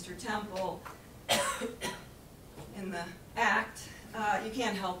pressed against your temple in the act, you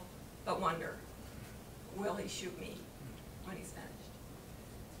can't help but wonder, will he shoot me when he's finished?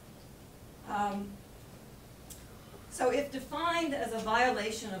 So if defined as a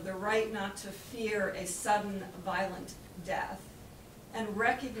violation of the right not to fear a sudden, violent death, and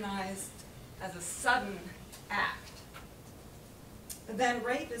recognized as a sudden act, then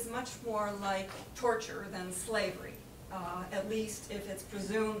rape is much more like torture than slavery, at least if it's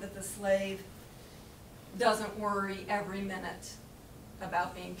presumed that the slave doesn't worry every minute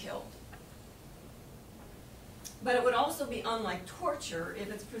about being killed. But it would also be unlike torture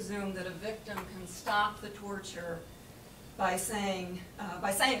if it's presumed that a victim can stop the torture by saying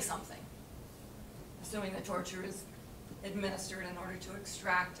something, assuming that torture is administered in order to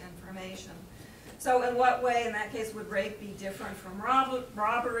extract information. So in what way, in that case, would rape be different from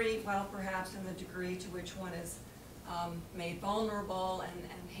robbery? Well, perhaps in the degree to which one is made vulnerable and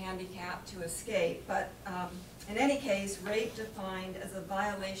handicapped to escape. But in any case, rape defined as a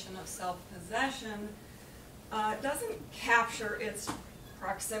violation of self-possession doesn't capture its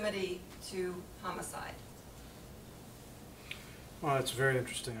proximity to homicide. Well, that's very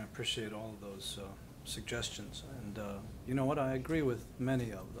interesting. I appreciate all of those suggestions. And you know what? I agree with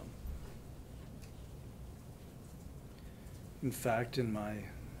many of them. In fact, in my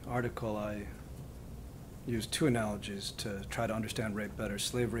article, I used 2 analogies to try to understand rape better.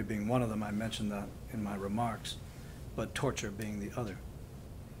 Slavery being one of them, I mentioned that in my remarks, but torture being the other.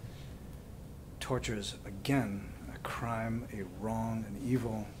 Torture is, again, a crime, a wrong, an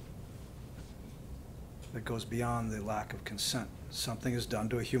evil that goes beyond the lack of consent. Something is done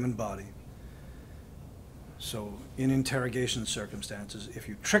to a human body. So in interrogation circumstances, if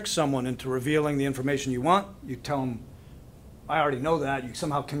you trick someone into revealing the information you want, you tell them, I already know that, you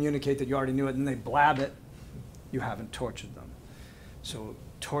somehow communicate that you already knew it, and they blab it, you haven't tortured them. So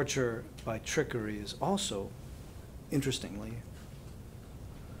torture by trickery is also, interestingly,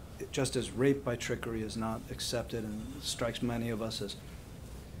 just as rape by trickery is not accepted and strikes many of us as.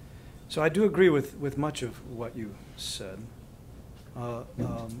 So I do agree with much of what you said, but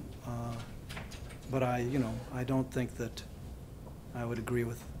I don't think that I would agree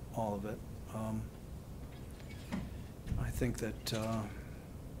with all of it. I think that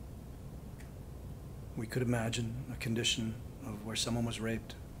we could imagine a condition of where someone was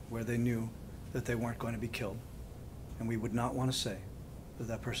raped, where they knew that they weren't going to be killed, and we would not want to say that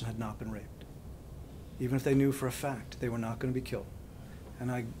that person had not been raped, even if they knew for a fact they were not going to be killed.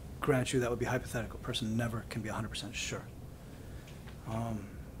 And I grant you that would be hypothetical. A person never can be 100% sure.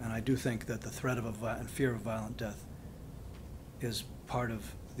 And I do think that the threat of and fear of violent death is part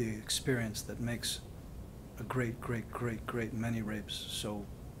of the experience that makes a great many rapes so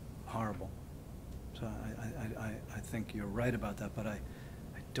horrible. So I think you're right about that, but I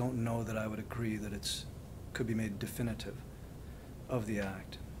don't know that I would agree that it's could be made definitive of the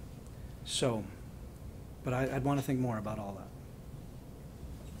act. So, but I'd want to think more about all that.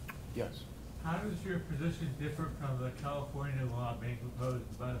 Yes. How does your position differ from the California law being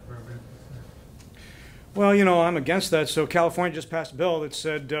proposed by the affirmative consent? Well, you know, I'm against that. So California just passed a bill that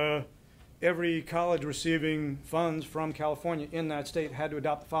said every college receiving funds from California in that state had to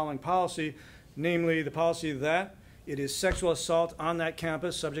adopt the following policy, namely the policy that it is sexual assault on that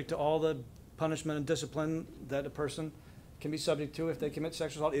campus, subject to all the punishment and discipline that a person can be subject to if they commit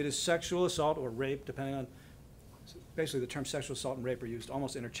sexual assault. It is sexual assault or rape, depending on, basically the terms sexual assault and rape are used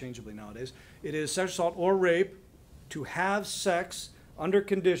almost interchangeably nowadays. It is sexual assault or rape to have sex under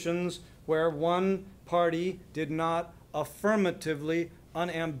conditions where one party did not affirmatively,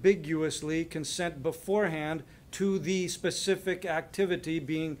 unambiguously consent beforehand to the specific activity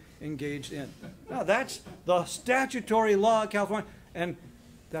being engaged in. Now that's the statutory law of California, and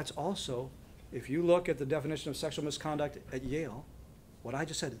that's also, if you look at the definition of sexual misconduct at Yale, what I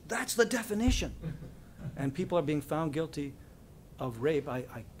just said, that's the definition. And people are being found guilty of rape. I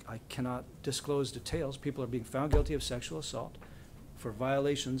cannot disclose details. People are being found guilty of sexual assault for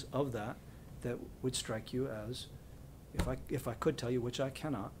violations of that would strike you as, if I could tell you, which I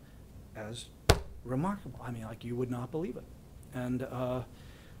cannot, as remarkable. I mean, like, you would not believe it. And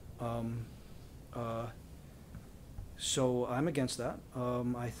so I'm against that.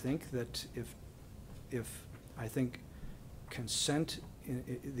 I think that I think consent,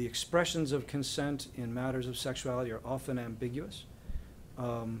 the expressions of consent in matters of sexuality are often ambiguous,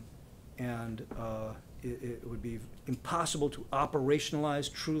 and it would be impossible to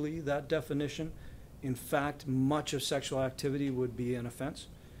operationalize truly that definition. In fact, much of sexual activity would be an offense.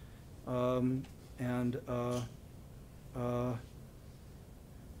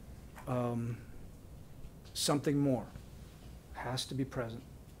 Something more has to be present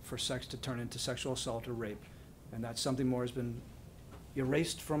for sex to turn into sexual assault or rape. And that something more has been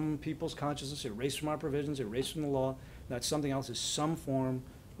erased from people's consciousness, erased from our provisions, erased from the law. That something else is some form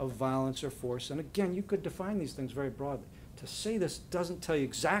of violence or force. And again, you could define these things very broadly. To say this doesn't tell you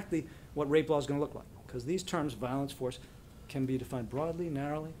exactly what rape law is going to look like, because these terms, violence, force, can be defined broadly,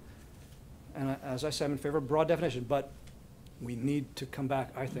 narrowly. And as I said, I'm in favor of broad definition, but we need to come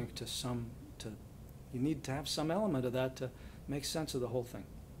back, I think, you need to have some element of that to make sense of the whole thing.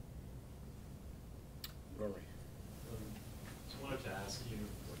 Rory. Just wanted to ask you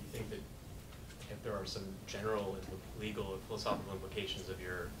what you think that if there are some general legal or philosophical implications of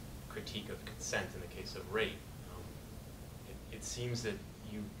your critique of consent in the case of rape. It seems that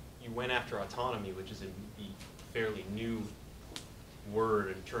you went after autonomy, which is a fairly new word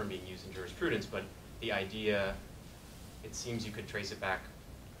and term being used in jurisprudence, but the idea, it seems you could trace it back,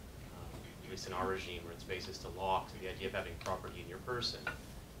 at least in our regime or its basis to law, to the idea of having property in your person.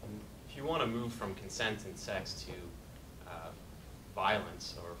 If you want to move from consent and sex to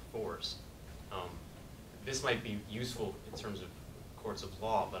violence or force, this might be useful in terms of courts of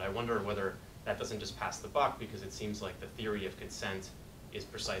law, but I wonder whether that doesn't just pass the buck, because it seems like the theory of consent is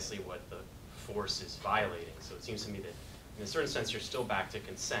precisely what the force is violating. So it seems to me that in a certain sense you're still back to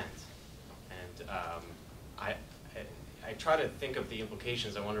consent. And I try to think of the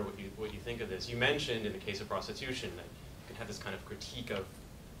implications. I wonder what you think of this. You mentioned in the case of prostitution that you can have this kind of critique of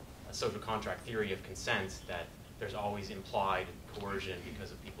a social contract theory of consent, that there's always implied coercion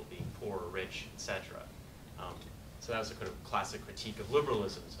because of people being poor or rich, etc. So that was a kind of classic critique of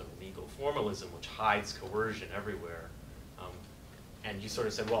liberalism, sort of legal formalism, which hides coercion everywhere. And you sort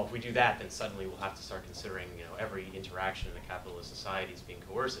of said, well, if we do that, then suddenly we'll have to start considering, every interaction in a capitalist society as being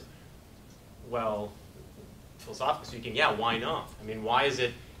coercive. Well, philosophically speaking, yeah, why not? I mean, why is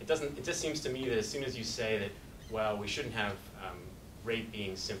it? It just seems to me that as soon as you say that, well, we shouldn't have rape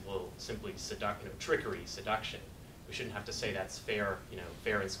being simply trickery, seduction. We shouldn't have to say that's fair,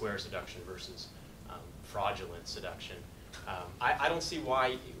 fair and square seduction versus fraudulent seduction. I don't see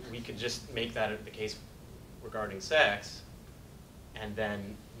why we could just make that the case regarding sex, and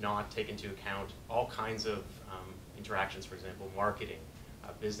then not take into account all kinds of interactions, for example, marketing,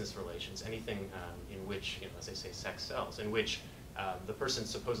 business relations, anything in which, as I say, sex sells, in which the person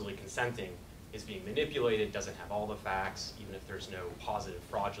supposedly consenting is being manipulated, doesn't have all the facts, even if there's no positive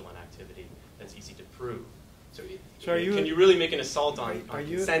fraudulent activity that's easy to prove. So can you really make an assault on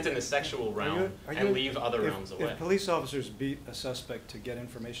consent in the sexual realm and leave other realms away? If police officers beat a suspect to get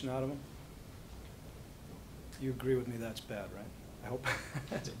information out of him, you agree with me that's bad, right? I hope.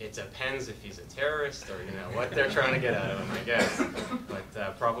 It depends if he's a terrorist or what they're trying to get out of him, I guess.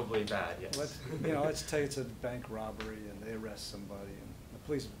 But probably bad, yes. Let's say it's a bank robbery and they arrest somebody and the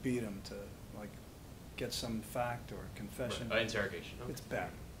police beat him to get some fact or confession. Right. Interrogation. Okay. It's bad.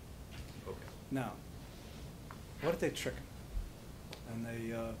 Okay. Now, what if they trick him?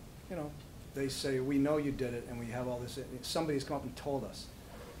 And they say, we know you did it and we have all this, somebody's come up and told us.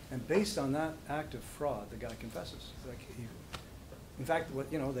 And based on that act of fraud, the guy confesses. In fact,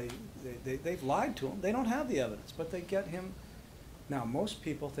 they've lied to him. They don't have the evidence, but they get him. Now, most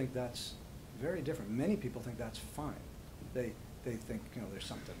people think that's very different. Many people think that's fine. They think, there's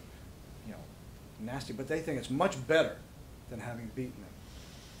something, nasty, but they think it's much better than having beaten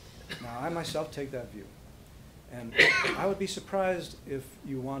him. Now, I myself take that view. And I would be surprised if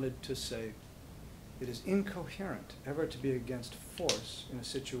you wanted to say it is incoherent ever to be against force in a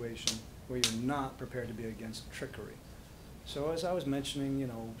situation where you're not prepared to be against trickery. So as I was mentioning,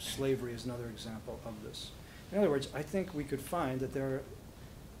 slavery is another example of this. In other words, I think we could find that there are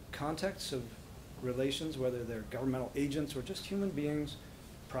contexts of relations, whether they're governmental agents or just human beings,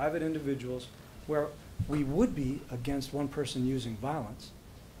 private individuals, where we would be against one person using violence,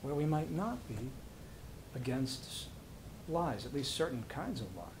 where we might not be against lies, at least certain kinds of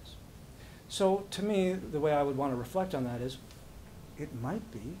lies. So to me, the way I would want to reflect on that is, it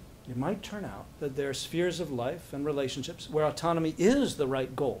might turn out that there are spheres of life and relationships where autonomy is the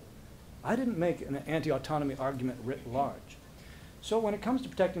right goal. I didn't make an anti-autonomy argument writ large. So when it comes to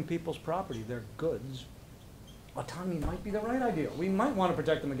protecting people's property, their goods, autonomy might be the right ideal. We might want to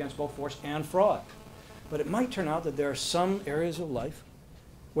protect them against both force and fraud. But it might turn out that there are some areas of life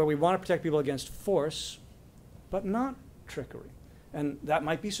where we want to protect people against force, but not trickery. And that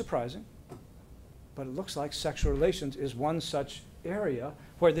might be surprising, but it looks like sexual relations is one such area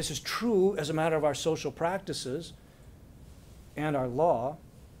where this is true as a matter of our social practices and our law.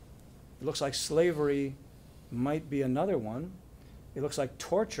 It looks like slavery might be another one. It looks like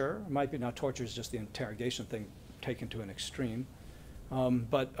torture might be, now torture is just the interrogation thing taken to an extreme.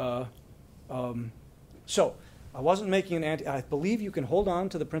 So I wasn't making an I believe you can hold on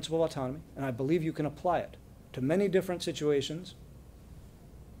to the principle of autonomy, and I believe you can apply it to many different situations.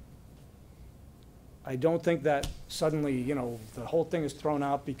 I don't think that suddenly, you know, the whole thing is thrown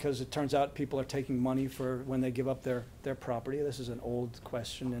out because it turns out people are taking money for when they give up their property. This is an old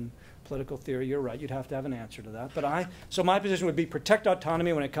question in political theory. You're right, you'd have to have an answer to that. But so my position would be protect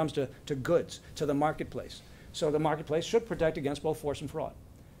autonomy when it comes to goods, to the marketplace. So the marketplace should protect against both force and fraud.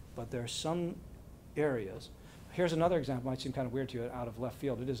 But there are some areas. Here's another example, might seem kind of weird to you, out of left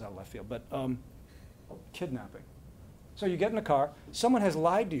field. It is out of left field, but kidnapping. So you get in a car, someone has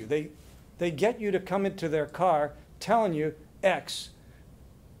lied to you. They get you to come into their car telling you X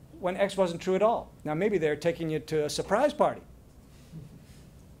when X wasn't true at all. Now maybe they're taking you to a surprise party.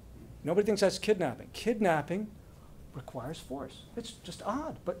 Nobody thinks that's kidnapping. Kidnapping requires force. It's just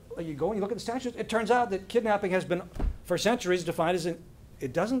odd. But you go and you look at the statutes, it turns out that kidnapping has been for centuries defined as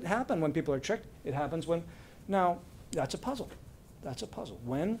it doesn't happen when people are tricked. It happens when, now that's a puzzle. That's a puzzle.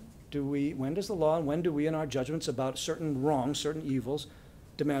 When does the law and when do we in our judgments about certain wrongs, certain evils,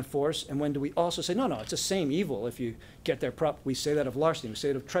 demand force, and when do we also say, no, it's the same evil if you get their prop. We say that of larceny, we say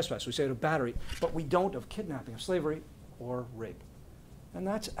it of trespass, we say it of battery, but we don't of kidnapping, of slavery, or rape. And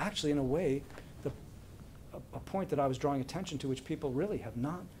that's actually, in a way, a point that I was drawing attention to, which people really have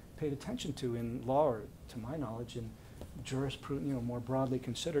not paid attention to in law, or to my knowledge, in jurisprudence, you know, more broadly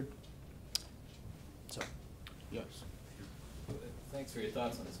considered. So, Yes. Thanks for your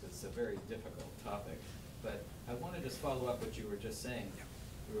thoughts on this, because it's a very difficult topic. But I want to just follow up what you were just saying.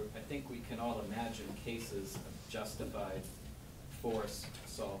 I think we can all imagine cases of justified force,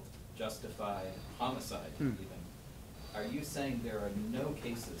 assault, justified homicide, even. Are you saying there are no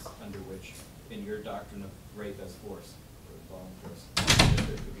cases under which, in your doctrine of rape as force, or law enforcement, that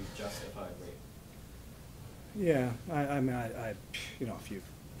there could be justified rape? yeah, I mean, you know, if you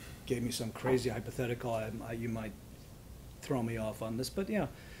gave me some crazy hypothetical, you might throw me off on this, but yeah.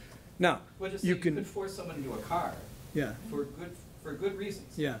 Now, well, just you could force someone into a car. Yeah. For good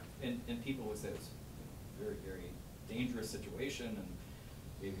reasons. Yeah. And people would say it's a very, very dangerous situation, and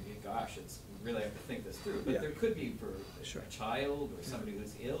maybe, gosh, it's we really have to think this through. But yeah. there could be for Sure. a child or somebody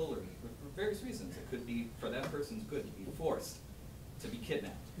who's ill, or for various reasons. It could be for that person's good to be forced to be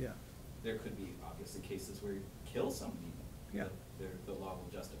kidnapped. Yeah. There could be obviously cases where you kill somebody. Yeah. The law will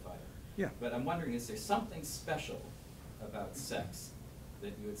justify it. Yeah. But I'm wondering, is there something special about sex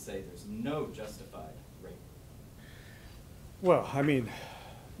that you would say there's no justified rape? Well, I mean,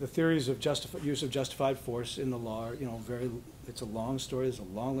 the theories of use of justified force in the law are, you know, it's a long story, there's a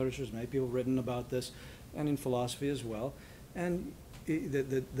long literature, there's many people written about this, and in philosophy as well. And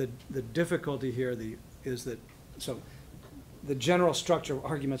the difficulty here is that, so the general structure of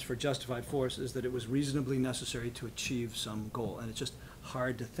arguments for justified force is that it was reasonably necessary to achieve some goal. And it's just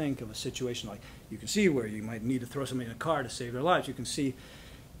hard to think of a situation like, you can see where you might need to throw somebody in a car to save their lives. You can see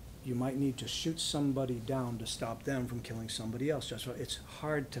you might need to shoot somebody down to stop them from killing somebody else. It's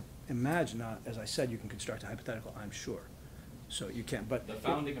hard to imagine. Now, as I said, you can construct a hypothetical, I'm sure. So you can't, but The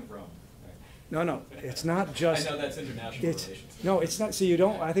founding of Rome. Right? No, it's not just. I know that's international relations. No, it's not. See,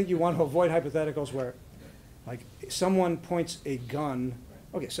 I think you want to avoid hypotheticals where, like, someone points a gun.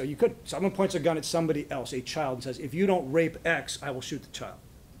 Okay, so someone points a gun at somebody else, a child, and says, if you don't rape X, I will shoot the child.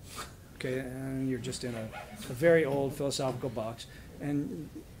 Okay, and you're just in a very old philosophical box. And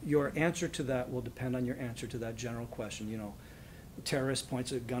your answer to that will depend on your answer to that general question. You know, the terrorist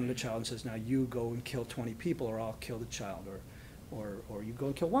points a gun at a child and says, now you go and kill 20 people or I'll kill the child. Or you go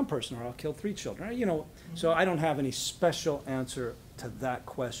and kill one person or I'll kill 3 children. You know, so I don't have any special answer to that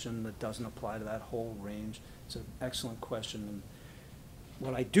question that doesn't apply to that whole range. It's an excellent question. And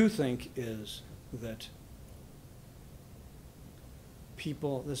what I do think is that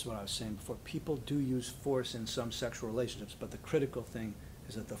people, this is what I was saying before, people do use force in some sexual relationships, but the critical thing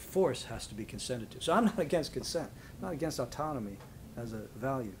is that the force has to be consented to. So I'm not against consent, I'm not against autonomy as a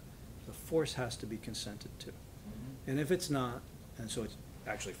value. the force has to be consented to. And if it's not, and so it's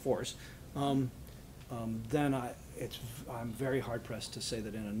actually force, then I'm very hard pressed to say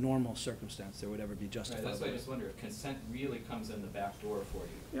that in a normal circumstance there would ever be Right, justified. that's why I just wonder if consent really comes in the back door for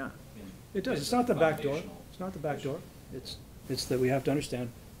you. Yeah, in- it does. as It's a not the back door. foundational It's not the back issue. door. It's that we have to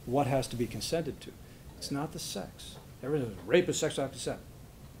understand what has to be consented to. It's not the sex. Everyone says rape is sexual consent.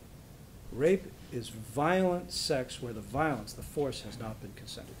 Rape is violent sex where the violence, the force, has not been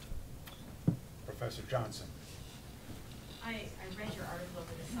consented to. Professor Johnson. I read your article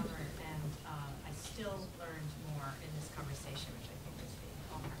over the summer, and I still learned more in this conversation, which I think is the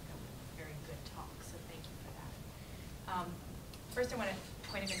hallmark of a very good talk, so thank you for that. First, I want to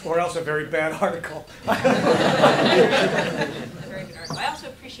point out— Or else a very bad article. A very good article. I also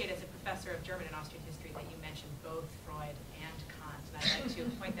appreciate, as a professor of German and Austrian history, that you mentioned both Freud and Kant, and I'd like to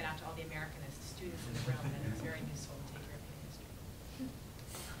point that out to all the Americanist students in the room, that it's very useful to take European history.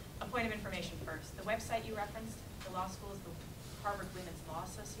 A point of information first. The website you referenced, the law school, is the Harvard Women's Law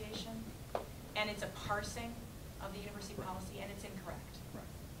Association, and it's a parsing of the university policy, and it's incorrect. Right.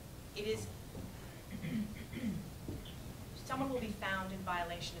 It is, someone will be found in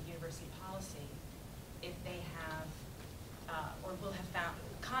violation of university policy if they have, or will have found,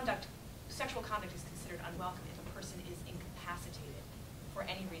 sexual conduct is considered unwelcome if a person is incapacitated for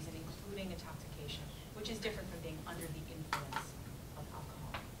any reason, including intoxication, which is different from being under the influence of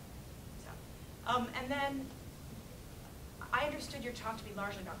alcohol. So, and then, I understood your talk to be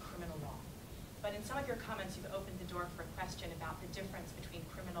largely about criminal law, but in some of your comments you've opened the door for a question about the difference between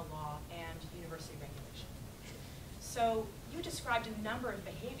criminal law and university regulation. So you described a number of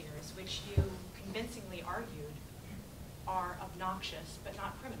behaviors which you convincingly argued are obnoxious but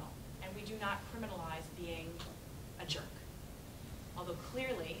not criminal, and we do not criminalize being a jerk. Although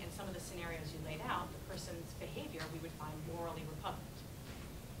clearly, in some of the scenarios you laid out, the person's behavior we would find morally repugnant.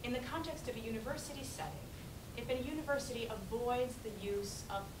 In the context of a university setting, if a university avoids the use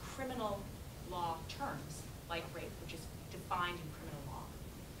of criminal law terms, like rape, which is defined in criminal law,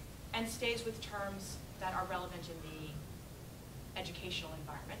 and stays with terms that are relevant in the educational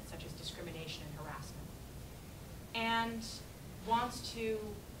environment, such as discrimination and harassment, and wants to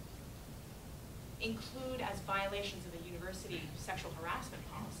include as violations of the university sexual harassment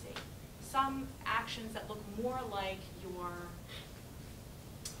policy some actions that look more like your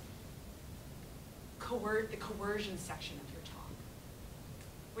the coercion section of your talk,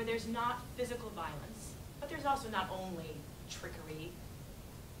 where there's not physical violence, but there's also not only trickery,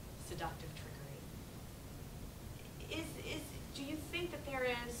 seductive trickery. Do you think that there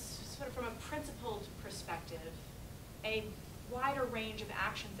is, sort of from a principled perspective, a wider range of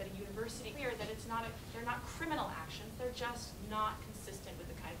actions at a university clear that they're not criminal actions, they're just not consistent with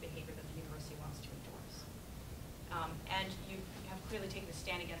the kind of behavior that the university wants to endorse? And you have clearly taken a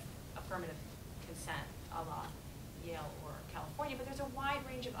stand against affirmative consent, a la Yale or California, but there's a wide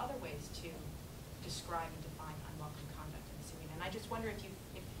range of other ways to describe and define unwelcome conduct in this arena. And I just wonder if you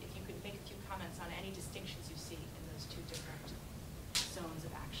could make a few comments on any distinctions you see in those two different zones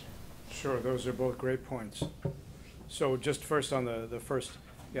of action. Sure, those are both great points. So just first on the first,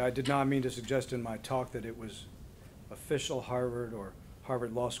 yeah, I did not mean to suggest in my talk that it was official Harvard or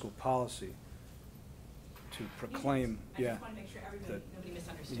Harvard Law School policy to proclaim, I just want to make sure nobody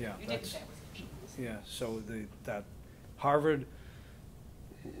misunderstood. Yeah, You didn't say it was official policy. yeah, so that Harvard,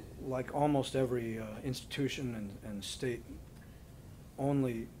 like almost every institution and state,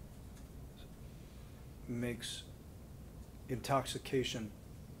 only makes intoxication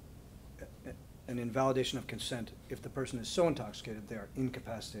an invalidation of consent if the person is so intoxicated they are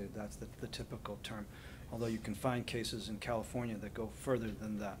incapacitated. That's the typical term, although you can find cases in California that go further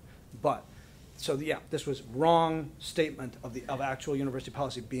than that. But so yeah, this was wrong statement of actual university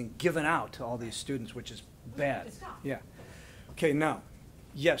policy being given out to all these students, which is bad. Yeah. Okay, now,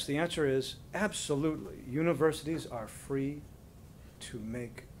 yes, the answer is absolutely. Universities are free to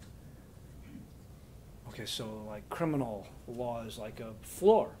make, okay, so like criminal law is like a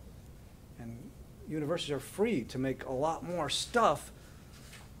floor, and universities are free to make a lot more stuff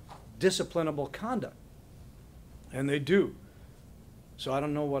disciplinable conduct, and they do. So I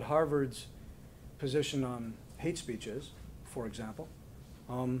don't know what Harvard's position on hate speech is, for example.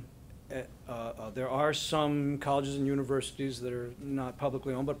 There are some colleges and universities that are not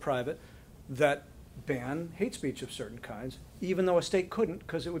publicly owned but private that ban hate speech of certain kinds, even though a state couldn't,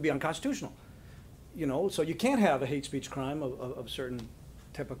 because it would be unconstitutional. You know, so you can't have a hate speech crime of certain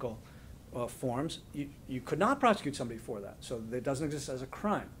typical forms. You could not prosecute somebody for that, so it doesn't exist as a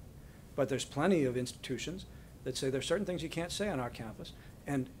crime. But there's plenty of institutions that say there's certain things you can't say on our campus,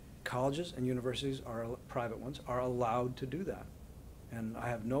 and colleges and universities, private ones, are allowed to do that. And I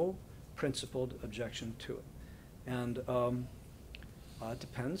have no principled objection to it. And it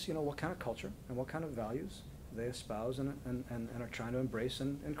depends, what kind of culture and what kind of values they espouse and are trying to embrace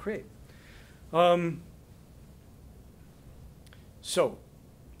and create. So,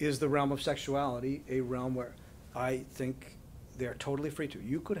 is the realm of sexuality a realm where I think they're totally free to?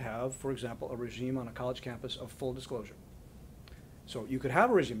 You could have, for example, a regime on a college campus of full disclosure. So you could have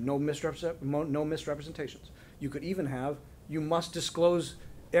a regime, no misrepresentations. You could even have, you must disclose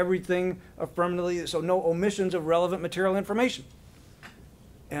everything affirmatively, so no omissions of relevant material information.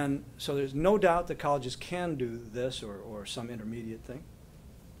 And so there's no doubt that colleges can do this or some intermediate thing.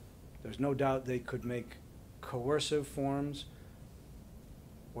 There's no doubt they could make coercive forms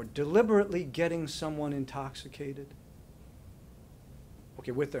or deliberately getting someone intoxicated.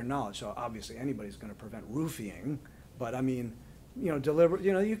 Okay, with their knowledge, so obviously anybody's going to prevent roofying, but I mean, deliberate,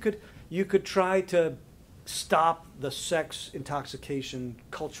 you could try to stop the sex intoxication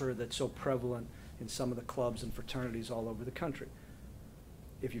culture that's so prevalent in some of the clubs and fraternities all over the country,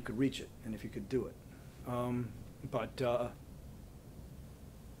 if you could reach it and if you could do it.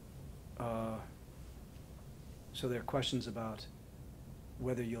 So there are questions about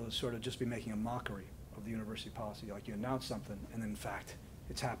whether you'll sort of just be making a mockery of the university policy, like you announce something and in fact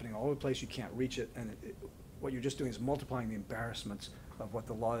it's happening all over the place, you can't reach it, and what you're just doing is multiplying the embarrassments of what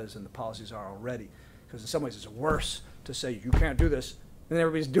the law is and the policies are already. Because in some ways it's worse to say you can't do this and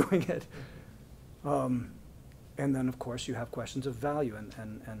everybody's doing it. And then of course you have questions of value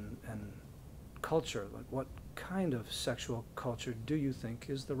and culture. Like what kind of sexual culture do you think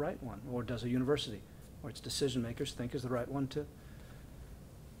is the right one? Or does a university or its decision makers think is the right one to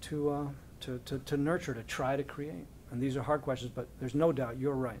nurture, to try to create? And these are hard questions, but there's no doubt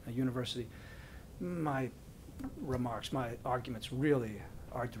you're right. A university, my arguments really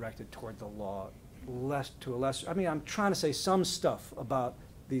are directed toward the law, I mean, I'm trying to say some stuff about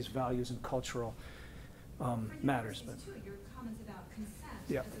these values and cultural matters. But too, your comments about consent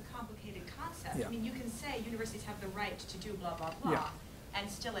yeah. is a complicated concept. Yeah. I mean, you can say universities have the right to do blah, blah, blah, yeah. and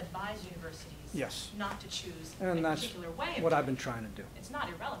still advise universities yes. not to choose and a that's particular way of what doing I've been trying to do. It's not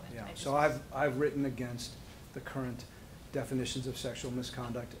irrelevant. Yeah. So I've written against the current definitions of sexual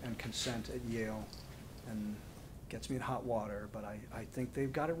misconduct and consent at Yale, and gets me in hot water, but I think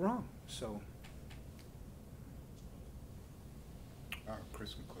they've got it wrong. So.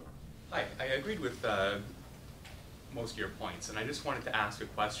 Chris McClure. Hi, I agreed with most of your points, and I just wanted to ask a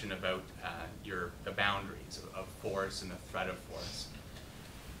question about the boundaries of force and the threat of force.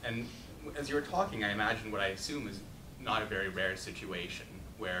 And as you were talking, I imagined what I assume is not a very rare situation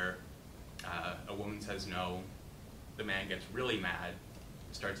where a woman says no, the man gets really mad,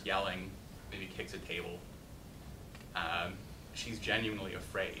 starts yelling, maybe kicks a table. She's genuinely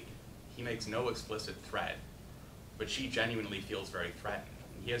afraid. He makes no explicit threat, but she genuinely feels very threatened.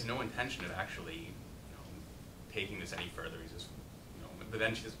 He has no intention of actually, taking this any further. He's just, but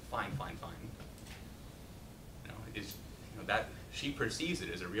then she says, fine, fine, fine. That she perceives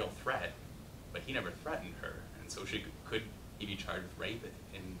it as a real threat, but he never threatened her, and so could he be charged with rape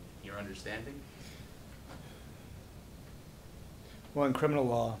in your understanding? Well, in criminal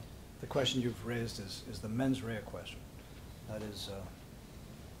law, the question you've raised is the mens rea question. That is,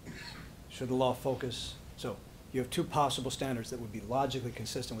 should the law focus? So you have two possible standards that would be logically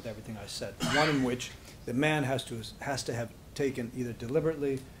consistent with everything I said. One in which the man has to have taken either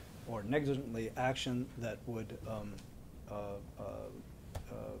deliberately or negligently action that would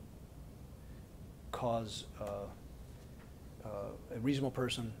cause a reasonable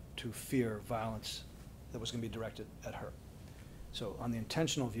person to fear violence that was going to be directed at her. So on the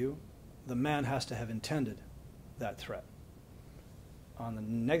intentional view, the man has to have intended that threat. On the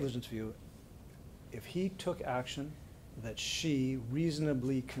negligence view, if he took action that she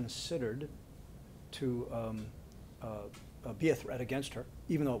reasonably considered to be a threat against her,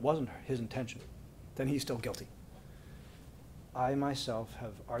 even though it wasn't his intention, then he's still guilty. I myself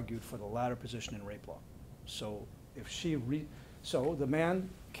have argued for the latter position in rape law. So if so the man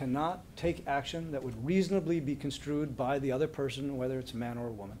cannot take action that would reasonably be construed by the other person, whether it's a man or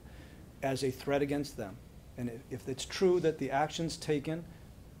a woman, as a threat against them. And if it's true that the actions taken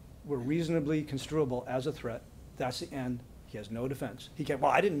were reasonably construable as a threat, that's the end. He has no defense. He can't,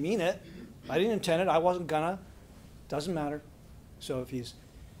 well, I didn't mean it. I didn't intend it. I wasn't gonna. Doesn't matter. So if he's,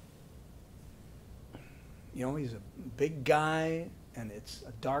 he's a big guy and it's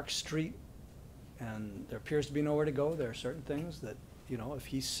a dark street and there appears to be nowhere to go, there are certain things that, if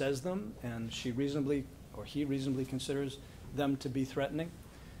he says them and she reasonably or he reasonably considers them to be threatening,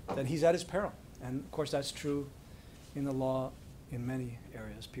 then he's at his peril. And of course that's true in the law in many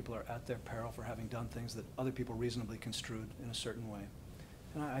areas. People are at their peril for having done things that other people reasonably construed in a certain way.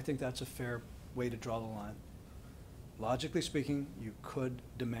 And I think that's a fair way to draw the line. Logically speaking, you could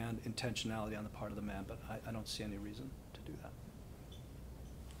demand intentionality on the part of the man, but I don't see any reason to do that.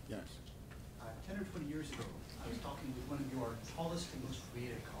 Yes. 10 or 20 years ago, I was talking with one of your tallest and most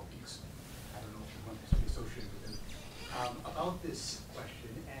creative colleagues. I don't know if you want to be associated with him, about this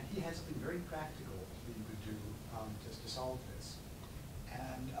question, and he had something very practical that you could do just to solve this.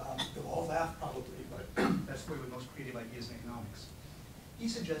 And you'll all laugh probably, but that's the way with most creative ideas in economics. He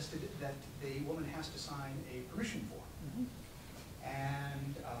suggested that the woman has to sign a permission form. Mm-hmm.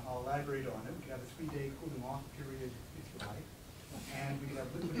 And I'll elaborate on it. We could have a 3-day cooling off period, if you like. And we could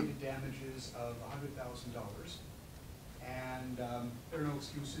have liquidated damages of $100,000. And there are no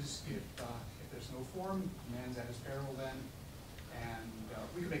excuses if there's no form. The man's at his peril then. And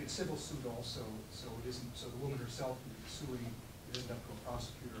we could make a civil suit also, so it isn't, so the woman herself can be suing. It isn't up to a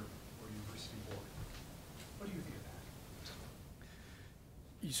prosecutor or university board. What do you think of that?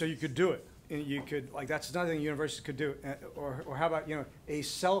 So you could do it. You could, like, that's another thing universities could do. Or how about, a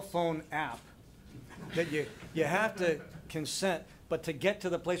cell phone app that you have to consent, but to get to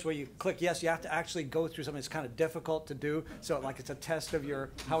the place where you click yes, you have to actually go through something that's kind of difficult to do. So like it's a test of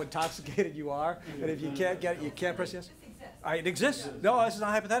how intoxicated you are. And if you can't get it, you can't press yes. It exists. No, this is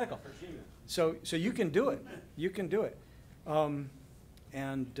not hypothetical. So you can do it. You can do it.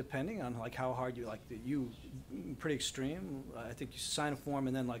 And depending on like how hard you like pretty extreme. I think you sign a form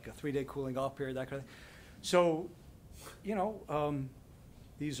and then like a 3-day cooling off period, that kind of thing. So,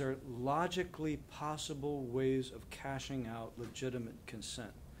 these are logically possible ways of cashing out legitimate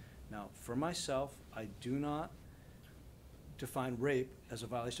consent. Now, for myself, I do not define rape as a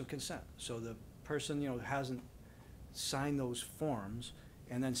violation of consent. So the person, hasn't signed those forms,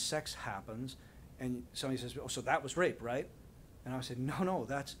 and then sex happens, and somebody says, "Oh, so that was rape, right?" And I said, no,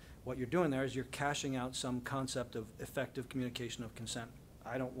 that's what you're doing there is you're cashing out some concept of effective communication of consent.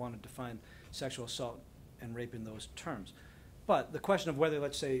 I don't want to define sexual assault and rape in those terms. But the question of whether,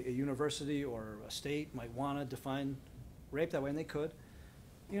 let's say, a university or a state might want to define rape that way, and they could,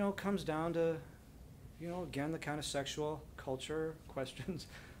 comes down to, again, the kind of sexual culture questions.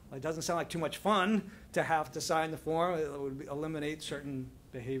 It doesn't sound like too much fun to have to sign the form. It would eliminate certain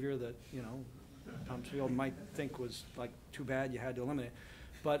behavior that, some people might think was like too bad you had to eliminate.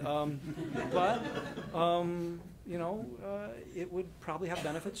 But it would probably have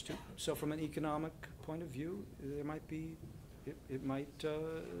benefits too. So from an economic point of view, there might be, the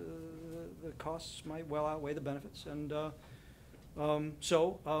costs might well outweigh the benefits. And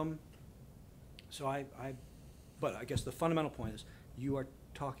but I guess the fundamental point is you are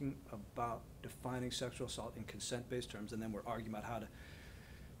talking about defining sexual assault in consent-based terms, and then we're arguing about how to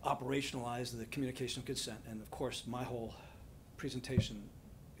operationalize the communication of consent. And of course, my whole presentation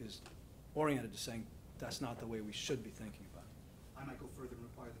is oriented to saying that's not the way we should be thinking about it. I might go further and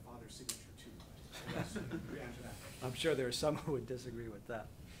require the father's signature too. Yes, you answer that. I'm sure there are some who would disagree with that.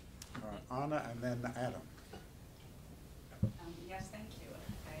 All right, Anna and then Adam. Yes, thank you.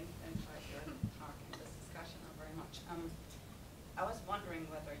 I enjoyed your talk and this discussion very much. I was wondering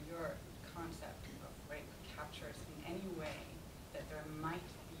whether your concept of rape captures in any way that there might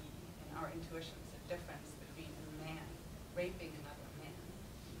be, in our intuitions, a difference between a man raping another man in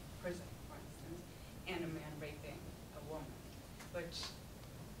prison, for instance, and a man raping a woman. Which,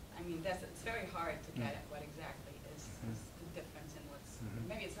 it's very hard to get at what exactly is the difference in what's,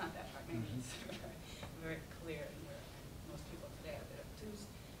 maybe it's not that hard, maybe it's very clear and where most people today are a bit obtuse,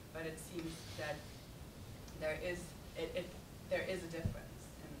 but it seems that there is a difference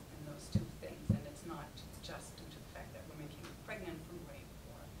in those two things, and it's not just due to the fact that we're making pregnant from rape,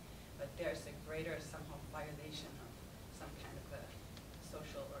 but there's a greater somehow violation of some kind of a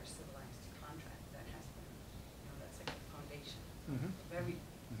social or civilized contract that has been, that's like the foundation of everything.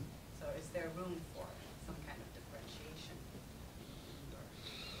 So is there room for some kind of differentiation in your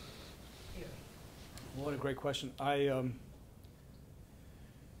theory? What a great question.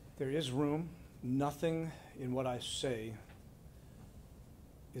 There is room. Nothing in what I say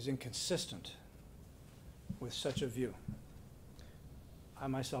is inconsistent with such a view. I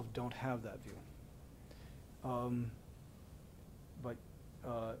myself don't have that view. But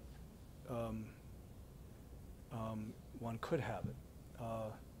one could have it.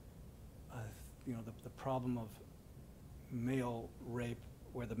 The problem of male rape,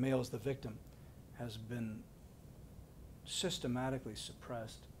 where the male is the victim, has been systematically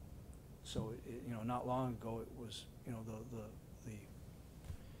suppressed. So, not long ago, it was,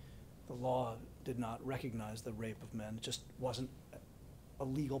 the law did not recognize the rape of men. It just wasn't a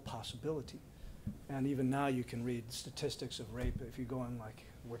legal possibility. And even now, you can read statistics of rape. If you go on like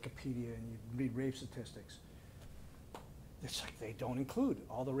Wikipedia and you read rape statistics, it's like they don't include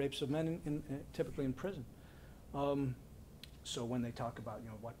all the rapes of men typically in prison. So when they talk about,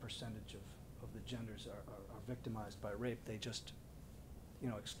 what percentage of the genders are victimized by rape, they just,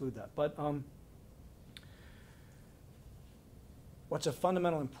 exclude that. But what's of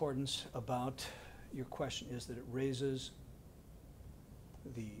fundamental importance about your question is that it raises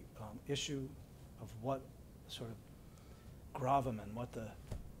the issue of what sort of gravamen, what the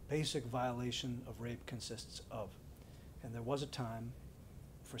basic violation of rape consists of. And there was a time,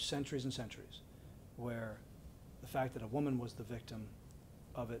 for centuries and centuries, where the fact that a woman was the victim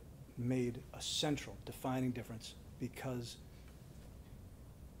of it made a central defining difference, because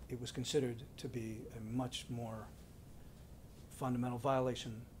it was considered to be a much more fundamental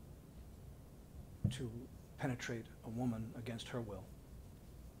violation to penetrate a woman against her will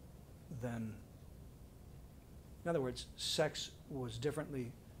than, in other words, sex was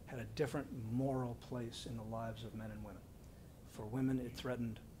had a different moral place in the lives of men and women. For women, it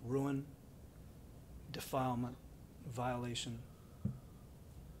threatened ruin, defilement, violation,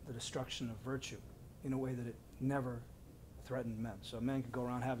 the destruction of virtue in a way that it never threatened men. So men could go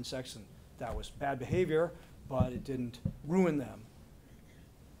around having sex, and that was bad behavior, but it didn't ruin them.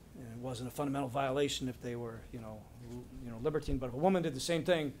 And it wasn't a fundamental violation if they were, libertine. But if a woman did the same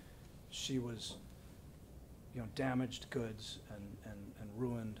thing, she was, damaged goods and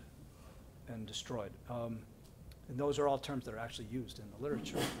ruined and destroyed. And those are all terms that are actually used in the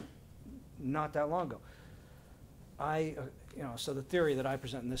literature not that long ago. So the theory that I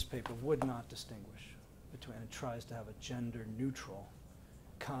present in this paper would not distinguish between, it tries to have a gender-neutral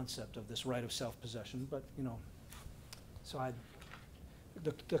concept of this right of self-possession, but, so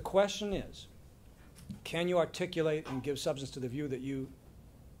the question is, can you articulate and give substance to the view that you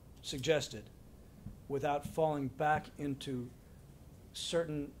suggested without falling back into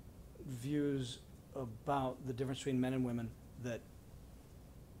certain views about the difference between men and women that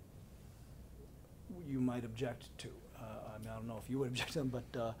you might object to? I don't know if you would object to them, but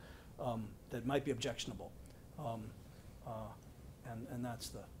that might be objectionable. And that's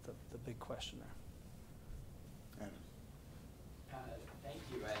the big question there. Thank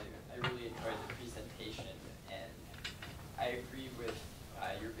you. I really enjoyed the presentation, and I agree with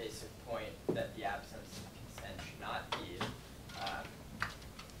your basic point that the absence of consent should not be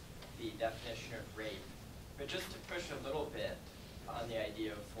the definition of rape. But just to push a little bit on the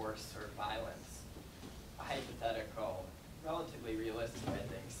idea of force or violence, a hypothetical, relatively realistic, I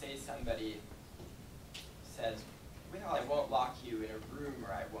think. Say somebody says, well, I won't lock you in a room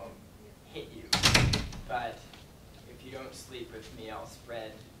or I won't hit you, but if you don't sleep with me, I'll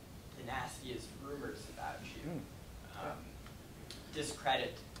spread the nastiest rumors about you.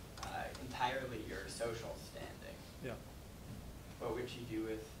 Discredit entirely your social standing. Yeah. What would you do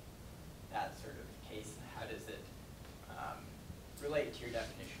with that sort of case, and how does it relate to your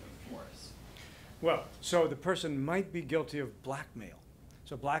definition of force? Well, so the person might be guilty of blackmail.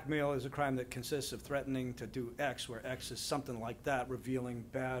 So blackmail is a crime that consists of threatening to do X, where X is something like that, revealing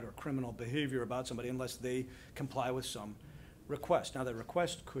bad or criminal behavior about somebody unless they comply with some request. Now, the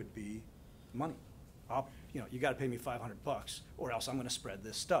request could be money. You got to pay me $500 or else I'm going to spread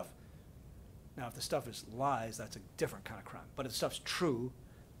this stuff. Now, if the stuff is lies, that's a different kind of crime. But if the stuff's true,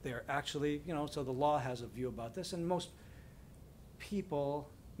 they're actually, so the law has a view about this, and most people,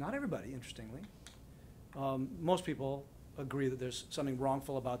 not everybody, interestingly, most people agree that there's something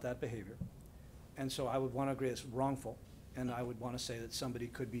wrongful about that behavior. And so I would want to agree it's wrongful, and I would want to say that somebody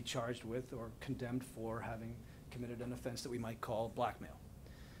could be charged with or condemned for having committed an offense that we might call blackmail.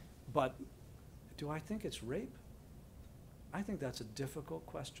 But do I think it's rape? I think that's a difficult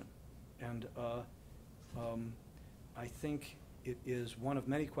question. And I think it is one of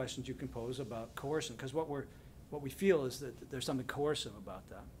many questions you can pose about coercion, because what we feel is that there's something coercive about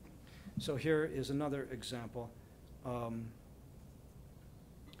that. So here is another example.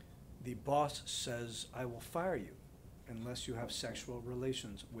 The boss says, I will fire you unless you have sexual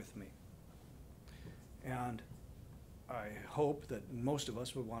relations with me. And I hope that most of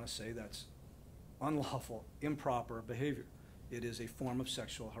us would want to say that's unlawful, improper behavior. It is a form of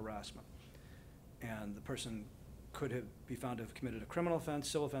sexual harassment. And the person could be found to have committed a criminal offense,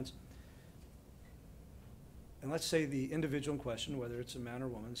 civil offense. And let's say the individual in question, whether it's a man or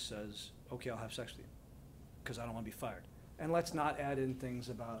woman, says, okay, I'll have sex with you because I don't want to be fired. And let's not add in things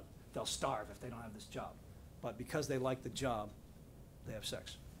about they'll starve if they don't have this job. But because they like the job, they have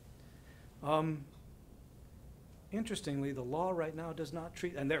sex. Interestingly, the law right now does not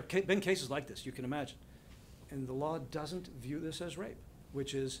treat, and there have been cases like this, you can imagine, and the law doesn't view this as rape,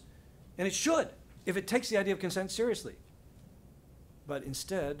 which is, and it should, if it takes the idea of consent seriously. But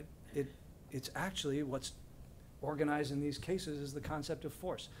instead, it's actually what's organizing these cases is the concept of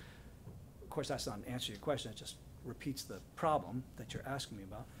force. Of course, that's not an answer to your question. It just repeats the problem that you're asking me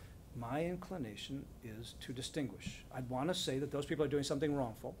about. My inclination is to distinguish. I'd want to say that those people are doing something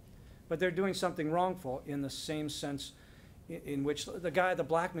wrongful, but they're doing something wrongful in the same sense in which the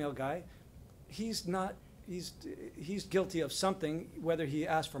blackmail guy, he's guilty of something, whether he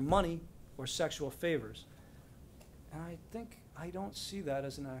asked for money or sexual favors. And I don't see that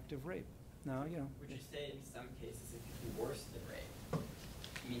as an act of rape. Now, you know. Would you say in some cases it could be worse than rape?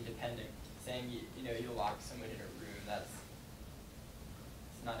 I mean, depending. Saying you lock someone in a room,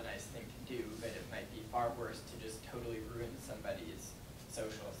 it's not a nice thing to do, but it might be far worse to just totally ruin somebody's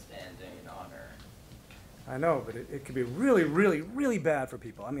social standing and honor. I know, but it could be really, really, really bad for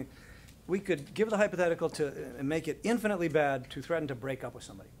people. I mean, we could give the hypothetical and make it infinitely bad to threaten to break up with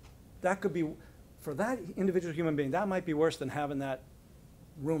somebody. That could be, for that individual human being, that might be worse than having that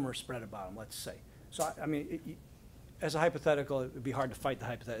rumor spread about him, let's say. So, I mean, as a hypothetical, it would be hard to fight the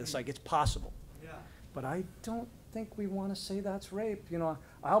hypothetical. It's like, it's possible. Yeah. But I don't think we want to say that's rape. You know,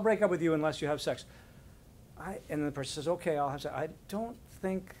 I'll break up with you unless you have sex. And the person says, okay, I'll have sex. I don't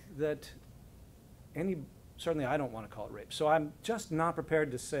think that certainly I don't want to call it rape. So I'm just not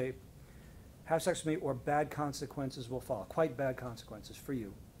prepared to say, have sex with me or bad consequences will follow, quite bad consequences for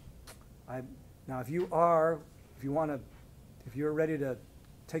you. Now, if you're ready to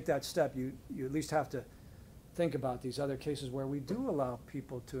take that step, you at least have to think about these other cases where we do allow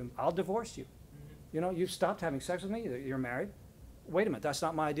people to, I'll divorce you. You know, you've stopped having sex with me, you're married. Wait a minute, that's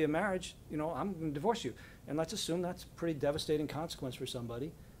not my idea of marriage. You know, I'm going to divorce you. And let's assume that's a pretty devastating consequence for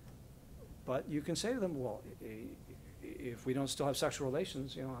somebody. But you can say to them, well, if we don't still have sexual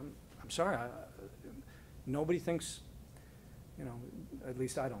relations, you know, I'm sorry. Nobody thinks, you know, at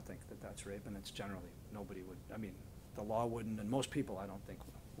least I don't think that that's rape, and it's generally, nobody would, I mean, the law wouldn't, and most people I don't think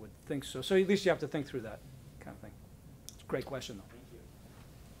would think so. So at least you have to think through that kind of thing. It's a great question, though. Thank you.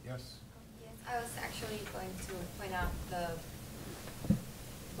 Yes? Yes, I was actually going to point out the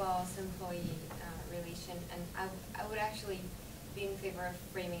boss-employee relation, and I would actually be in favor of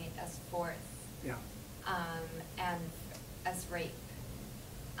framing it as force. Yeah. And as rape.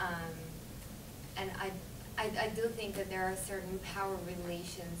 And I do think that there are certain power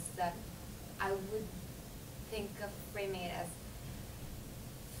relations that I would think of framing it as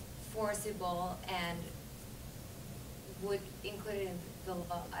forcible and would include it in the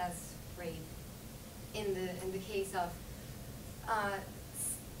law as rape. In the case of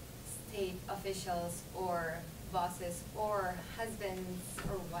state officials or bosses or husbands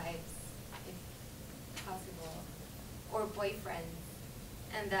or wives, if possible, or boyfriends,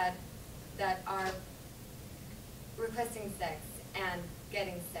 and that are requesting sex and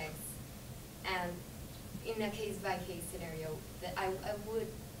getting sex, and in a case-by-case scenario, that I would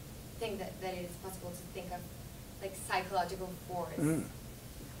think that it is possible to think of like psychological force. Mm.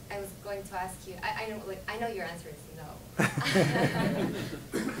 I was going to ask you. I know your answer is no,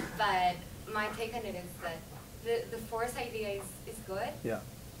 but my take on it is that the force idea is good. Yeah.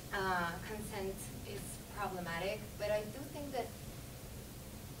 Consent is problematic, but I do think that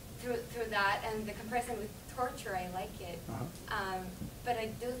through that and the comparison with torture, I like it. Uh-huh. But I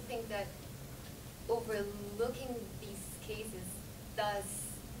do think that overlooking these cases does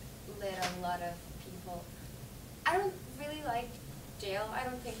let a lot of people. I don't really like jail. I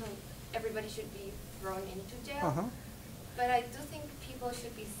don't think everybody should be thrown into jail. Uh-huh. But I do think people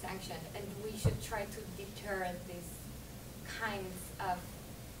should be sanctioned, and we should try to deter these kinds of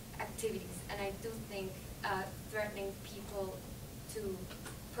activities. And I do think threatening people to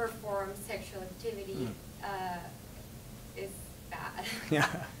perform sexual activity is bad. Yeah.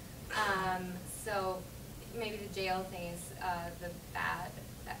 So maybe the jail thing is the bad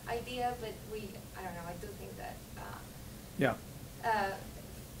idea, but I don't know, I do think that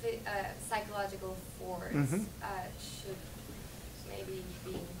psychological force should maybe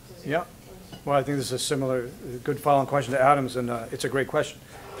be included. Yeah. Well, I think this is a similar, good following question to Adam's, and it's a great question.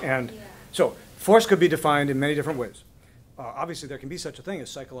 And so force could be defined in many different ways. Obviously, there can be such a thing as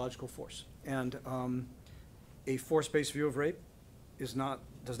psychological force. And a force-based view of rape does not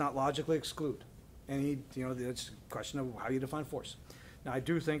logically exclude any, it's a question of how you define force. Now, I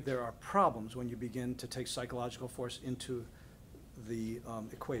do think there are problems when you begin to take psychological force into the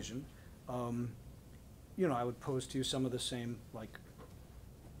equation. I would pose to you some of the same, like,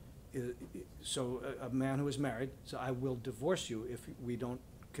 so a man who is married, so I will divorce you if we don't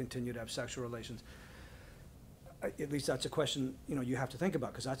continue to have sexual relations. At least that's a question, you have to think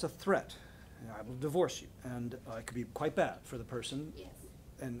about, because that's a threat. I will divorce you, and it could be quite bad for the person. Yes.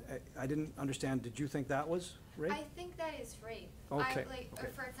 And I didn't understand, did you think that was rape? I think that is rape. Okay.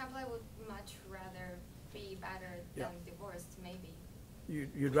 For example, I would much rather be better Yeah. than divorced, maybe.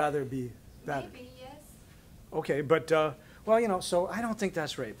 You'd rather be better? Maybe, yes. Okay, but, well, you know, so I don't think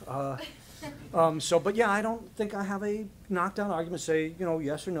that's rape. But yeah, I don't think I have a knockdown argument, say, you know,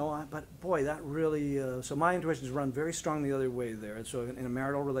 yes or no, but boy, that really, so my intuitions run very strong the other way there. And so in a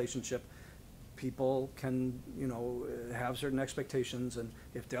marital relationship, people can, you know, have certain expectations, and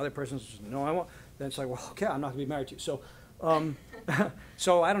if the other person says, no, I won't, then it's like, well, okay, I'm not gonna be married to you. So,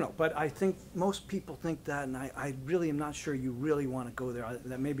 so I don't know, but I think most people think that, and I really am not sure you really want to go there.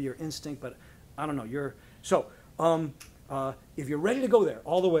 That may be your instinct, but I don't know. So, if you're ready to go there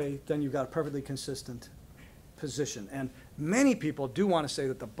all the way, then you've got a perfectly consistent position. And many people do want to say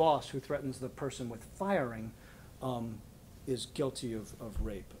that the boss who threatens the person with firing is guilty of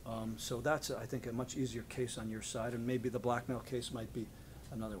rape. So that's, I think, a much easier case on your side, and maybe the blackmail case might be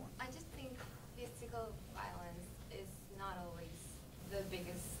another one. I just think physical violence is not always the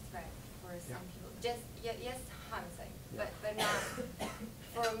biggest threat for some people. Just, yes, homicide, but not,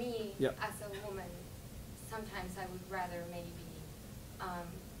 for me, as a woman, sometimes I would rather maybe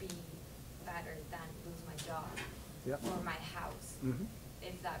be better than lose my job or my house,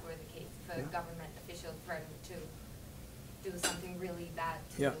 if that were the case. If a government official threatened to do something really bad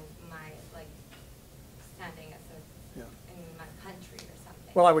to my, like, standing as a, in my country or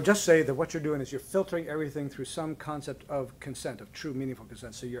something. Well, I would just say that what you're doing is you're filtering everything through some concept of consent, of true, meaningful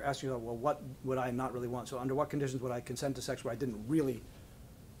consent. So you're asking yourself, well, what would I not really want? So under what conditions would I consent to sex where I didn't really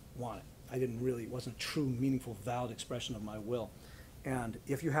want it? I didn't really, it wasn't a true, meaningful, valid expression of my will. And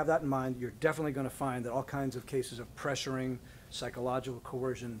if you have that in mind, you're definitely going to find that all kinds of cases of pressuring, psychological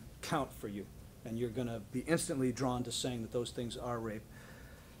coercion count for you. And you're going to be instantly drawn to saying that those things are rape.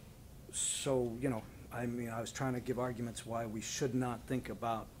 So, you know, I mean, I was trying to give arguments why we should not think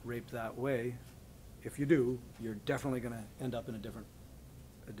about rape that way. If you do, you're definitely going to end up in a different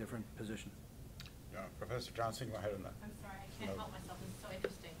position. Professor Johnson, go ahead on that. I'm sorry, I can't help myself. This is so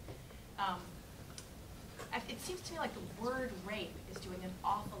interesting. It seems to me like the word rape is doing an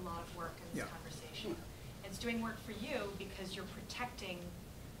awful lot of work in this conversation. It's doing work for you because you're protecting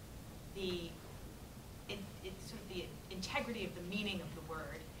the sort of the integrity of the meaning of the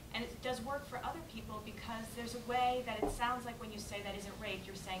word. And it does work for other people because there's a way that it sounds like when you say that isn't rape,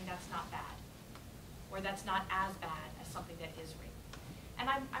 you're saying that's not bad. Or that's not as bad as something that is rape. And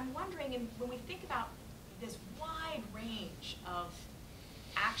I'm wondering, when we think about this wide range of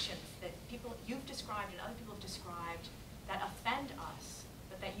actions that you've described and other people have described that offend us,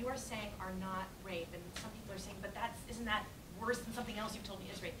 but that you are saying are not rape, and some people are saying, but isn't that worse than something else you've told me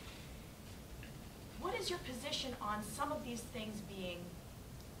is rape? What is your position on some of these things being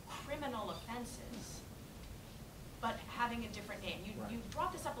criminal offenses, but having a different name? You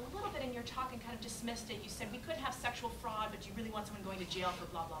brought this up a little bit in your talk and kind of dismissed it. You said we couldn't have sexual fraud, but you really want someone going to jail for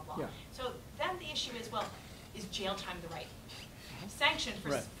blah, blah, blah. So then the issue is, well, is jail time the right sanction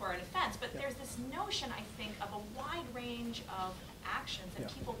for an offense? But there's this notion, I think, of a wide range of actions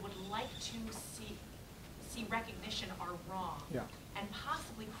that people would like to see recognition are wrong and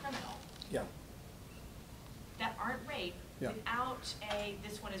possibly criminal that aren't rape without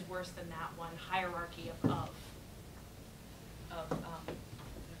this one is worse than that one hierarchy of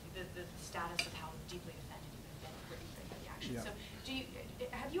the status of how deeply offended you've been for the action. So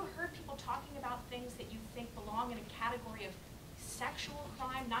have you heard people talking about things that you think belong in a category of sexual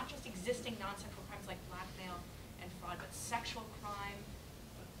crime, not just existing non-sexual crimes like blackmail and fraud, but sexual crime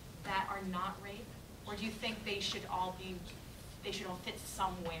that are not rape? Or do you think they should all fit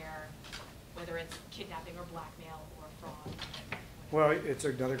somewhere, whether it's kidnapping or blackmail or fraud? Well, it's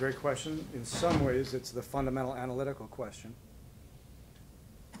another great question. In some ways, it's the fundamental analytical question.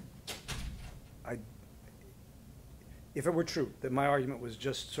 If it were true that my argument was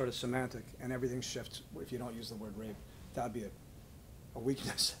just sort of semantic and everything shifts if you don't use the word rape, that would be a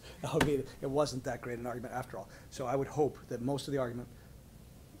weakness. That would be, it wasn't that great an argument after all. So I would hope that most of the argument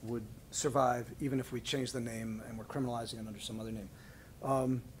would survive even if we change the name and we're criminalizing it under some other name.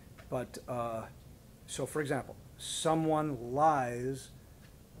 So for example, someone lies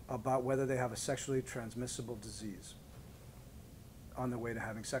about whether they have a sexually transmissible disease on their way to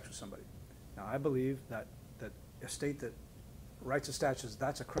having sex with somebody. Now I believe that a state that writes a statute,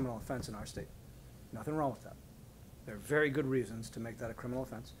 that's a criminal offense in our state. Nothing wrong with that. There are very good reasons to make that a criminal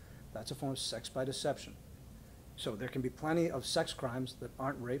offense. That's a form of sex by deception. So there can be plenty of sex crimes that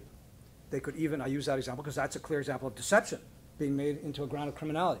aren't rape. They could even, I use that example because that's a clear example of deception being made into a ground of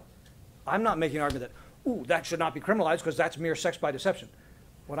criminality. I'm not making an argument that, ooh, that should not be criminalized because that's mere sex by deception.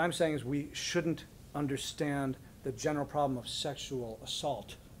 What I'm saying is we shouldn't understand the general problem of sexual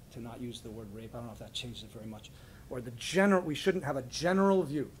assault, to not use the word rape. I don't know if that changes it very much. Or we shouldn't have a general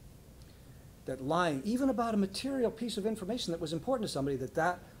view that lying, even about a material piece of information that was important to somebody,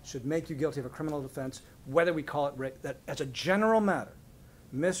 that should make you guilty of a criminal offense, whether we call it rape. That as a general matter,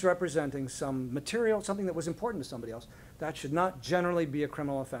 misrepresenting some material, something that was important to somebody else, that should not generally be a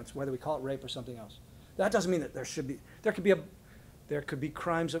criminal offense, whether we call it rape or something else. That doesn't mean that there could be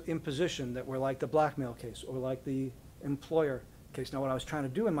crimes of imposition that were like the blackmail case or like the employer case. Now, what I was trying to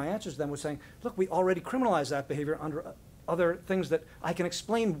do in my answers to them was saying, look, we already criminalize that behavior under other things that I can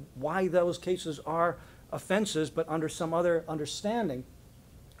explain why those cases are offenses, but under some other understanding.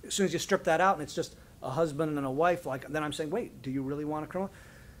 As soon as you strip that out and it's just a husband and a wife, then I'm saying, wait, do you really want a criminal?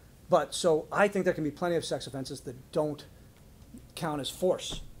 But so I think there can be plenty of sex offenses that don't count as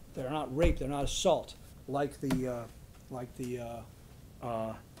force. They're not rape, they're not assault, like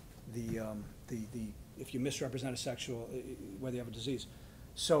if you misrepresent a sexual, whether you have a disease.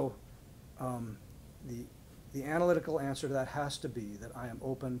 So the analytical answer to that has to be that I am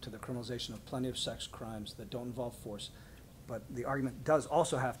open to the criminalization of plenty of sex crimes that don't involve force. But the argument does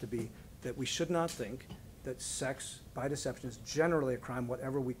also have to be that we should not think that sex by deception is generally a crime,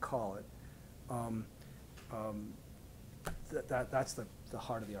 whatever we call it. That's the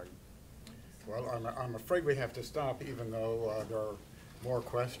heart of the argument. Well, I'm afraid we have to stop, even though there are more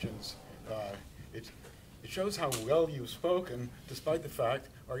questions. It shows how well you've spoken, despite the fact,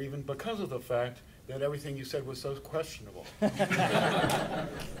 or even because of the fact, that everything you said was so questionable.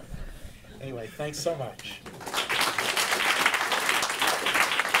 Anyway, thanks so much.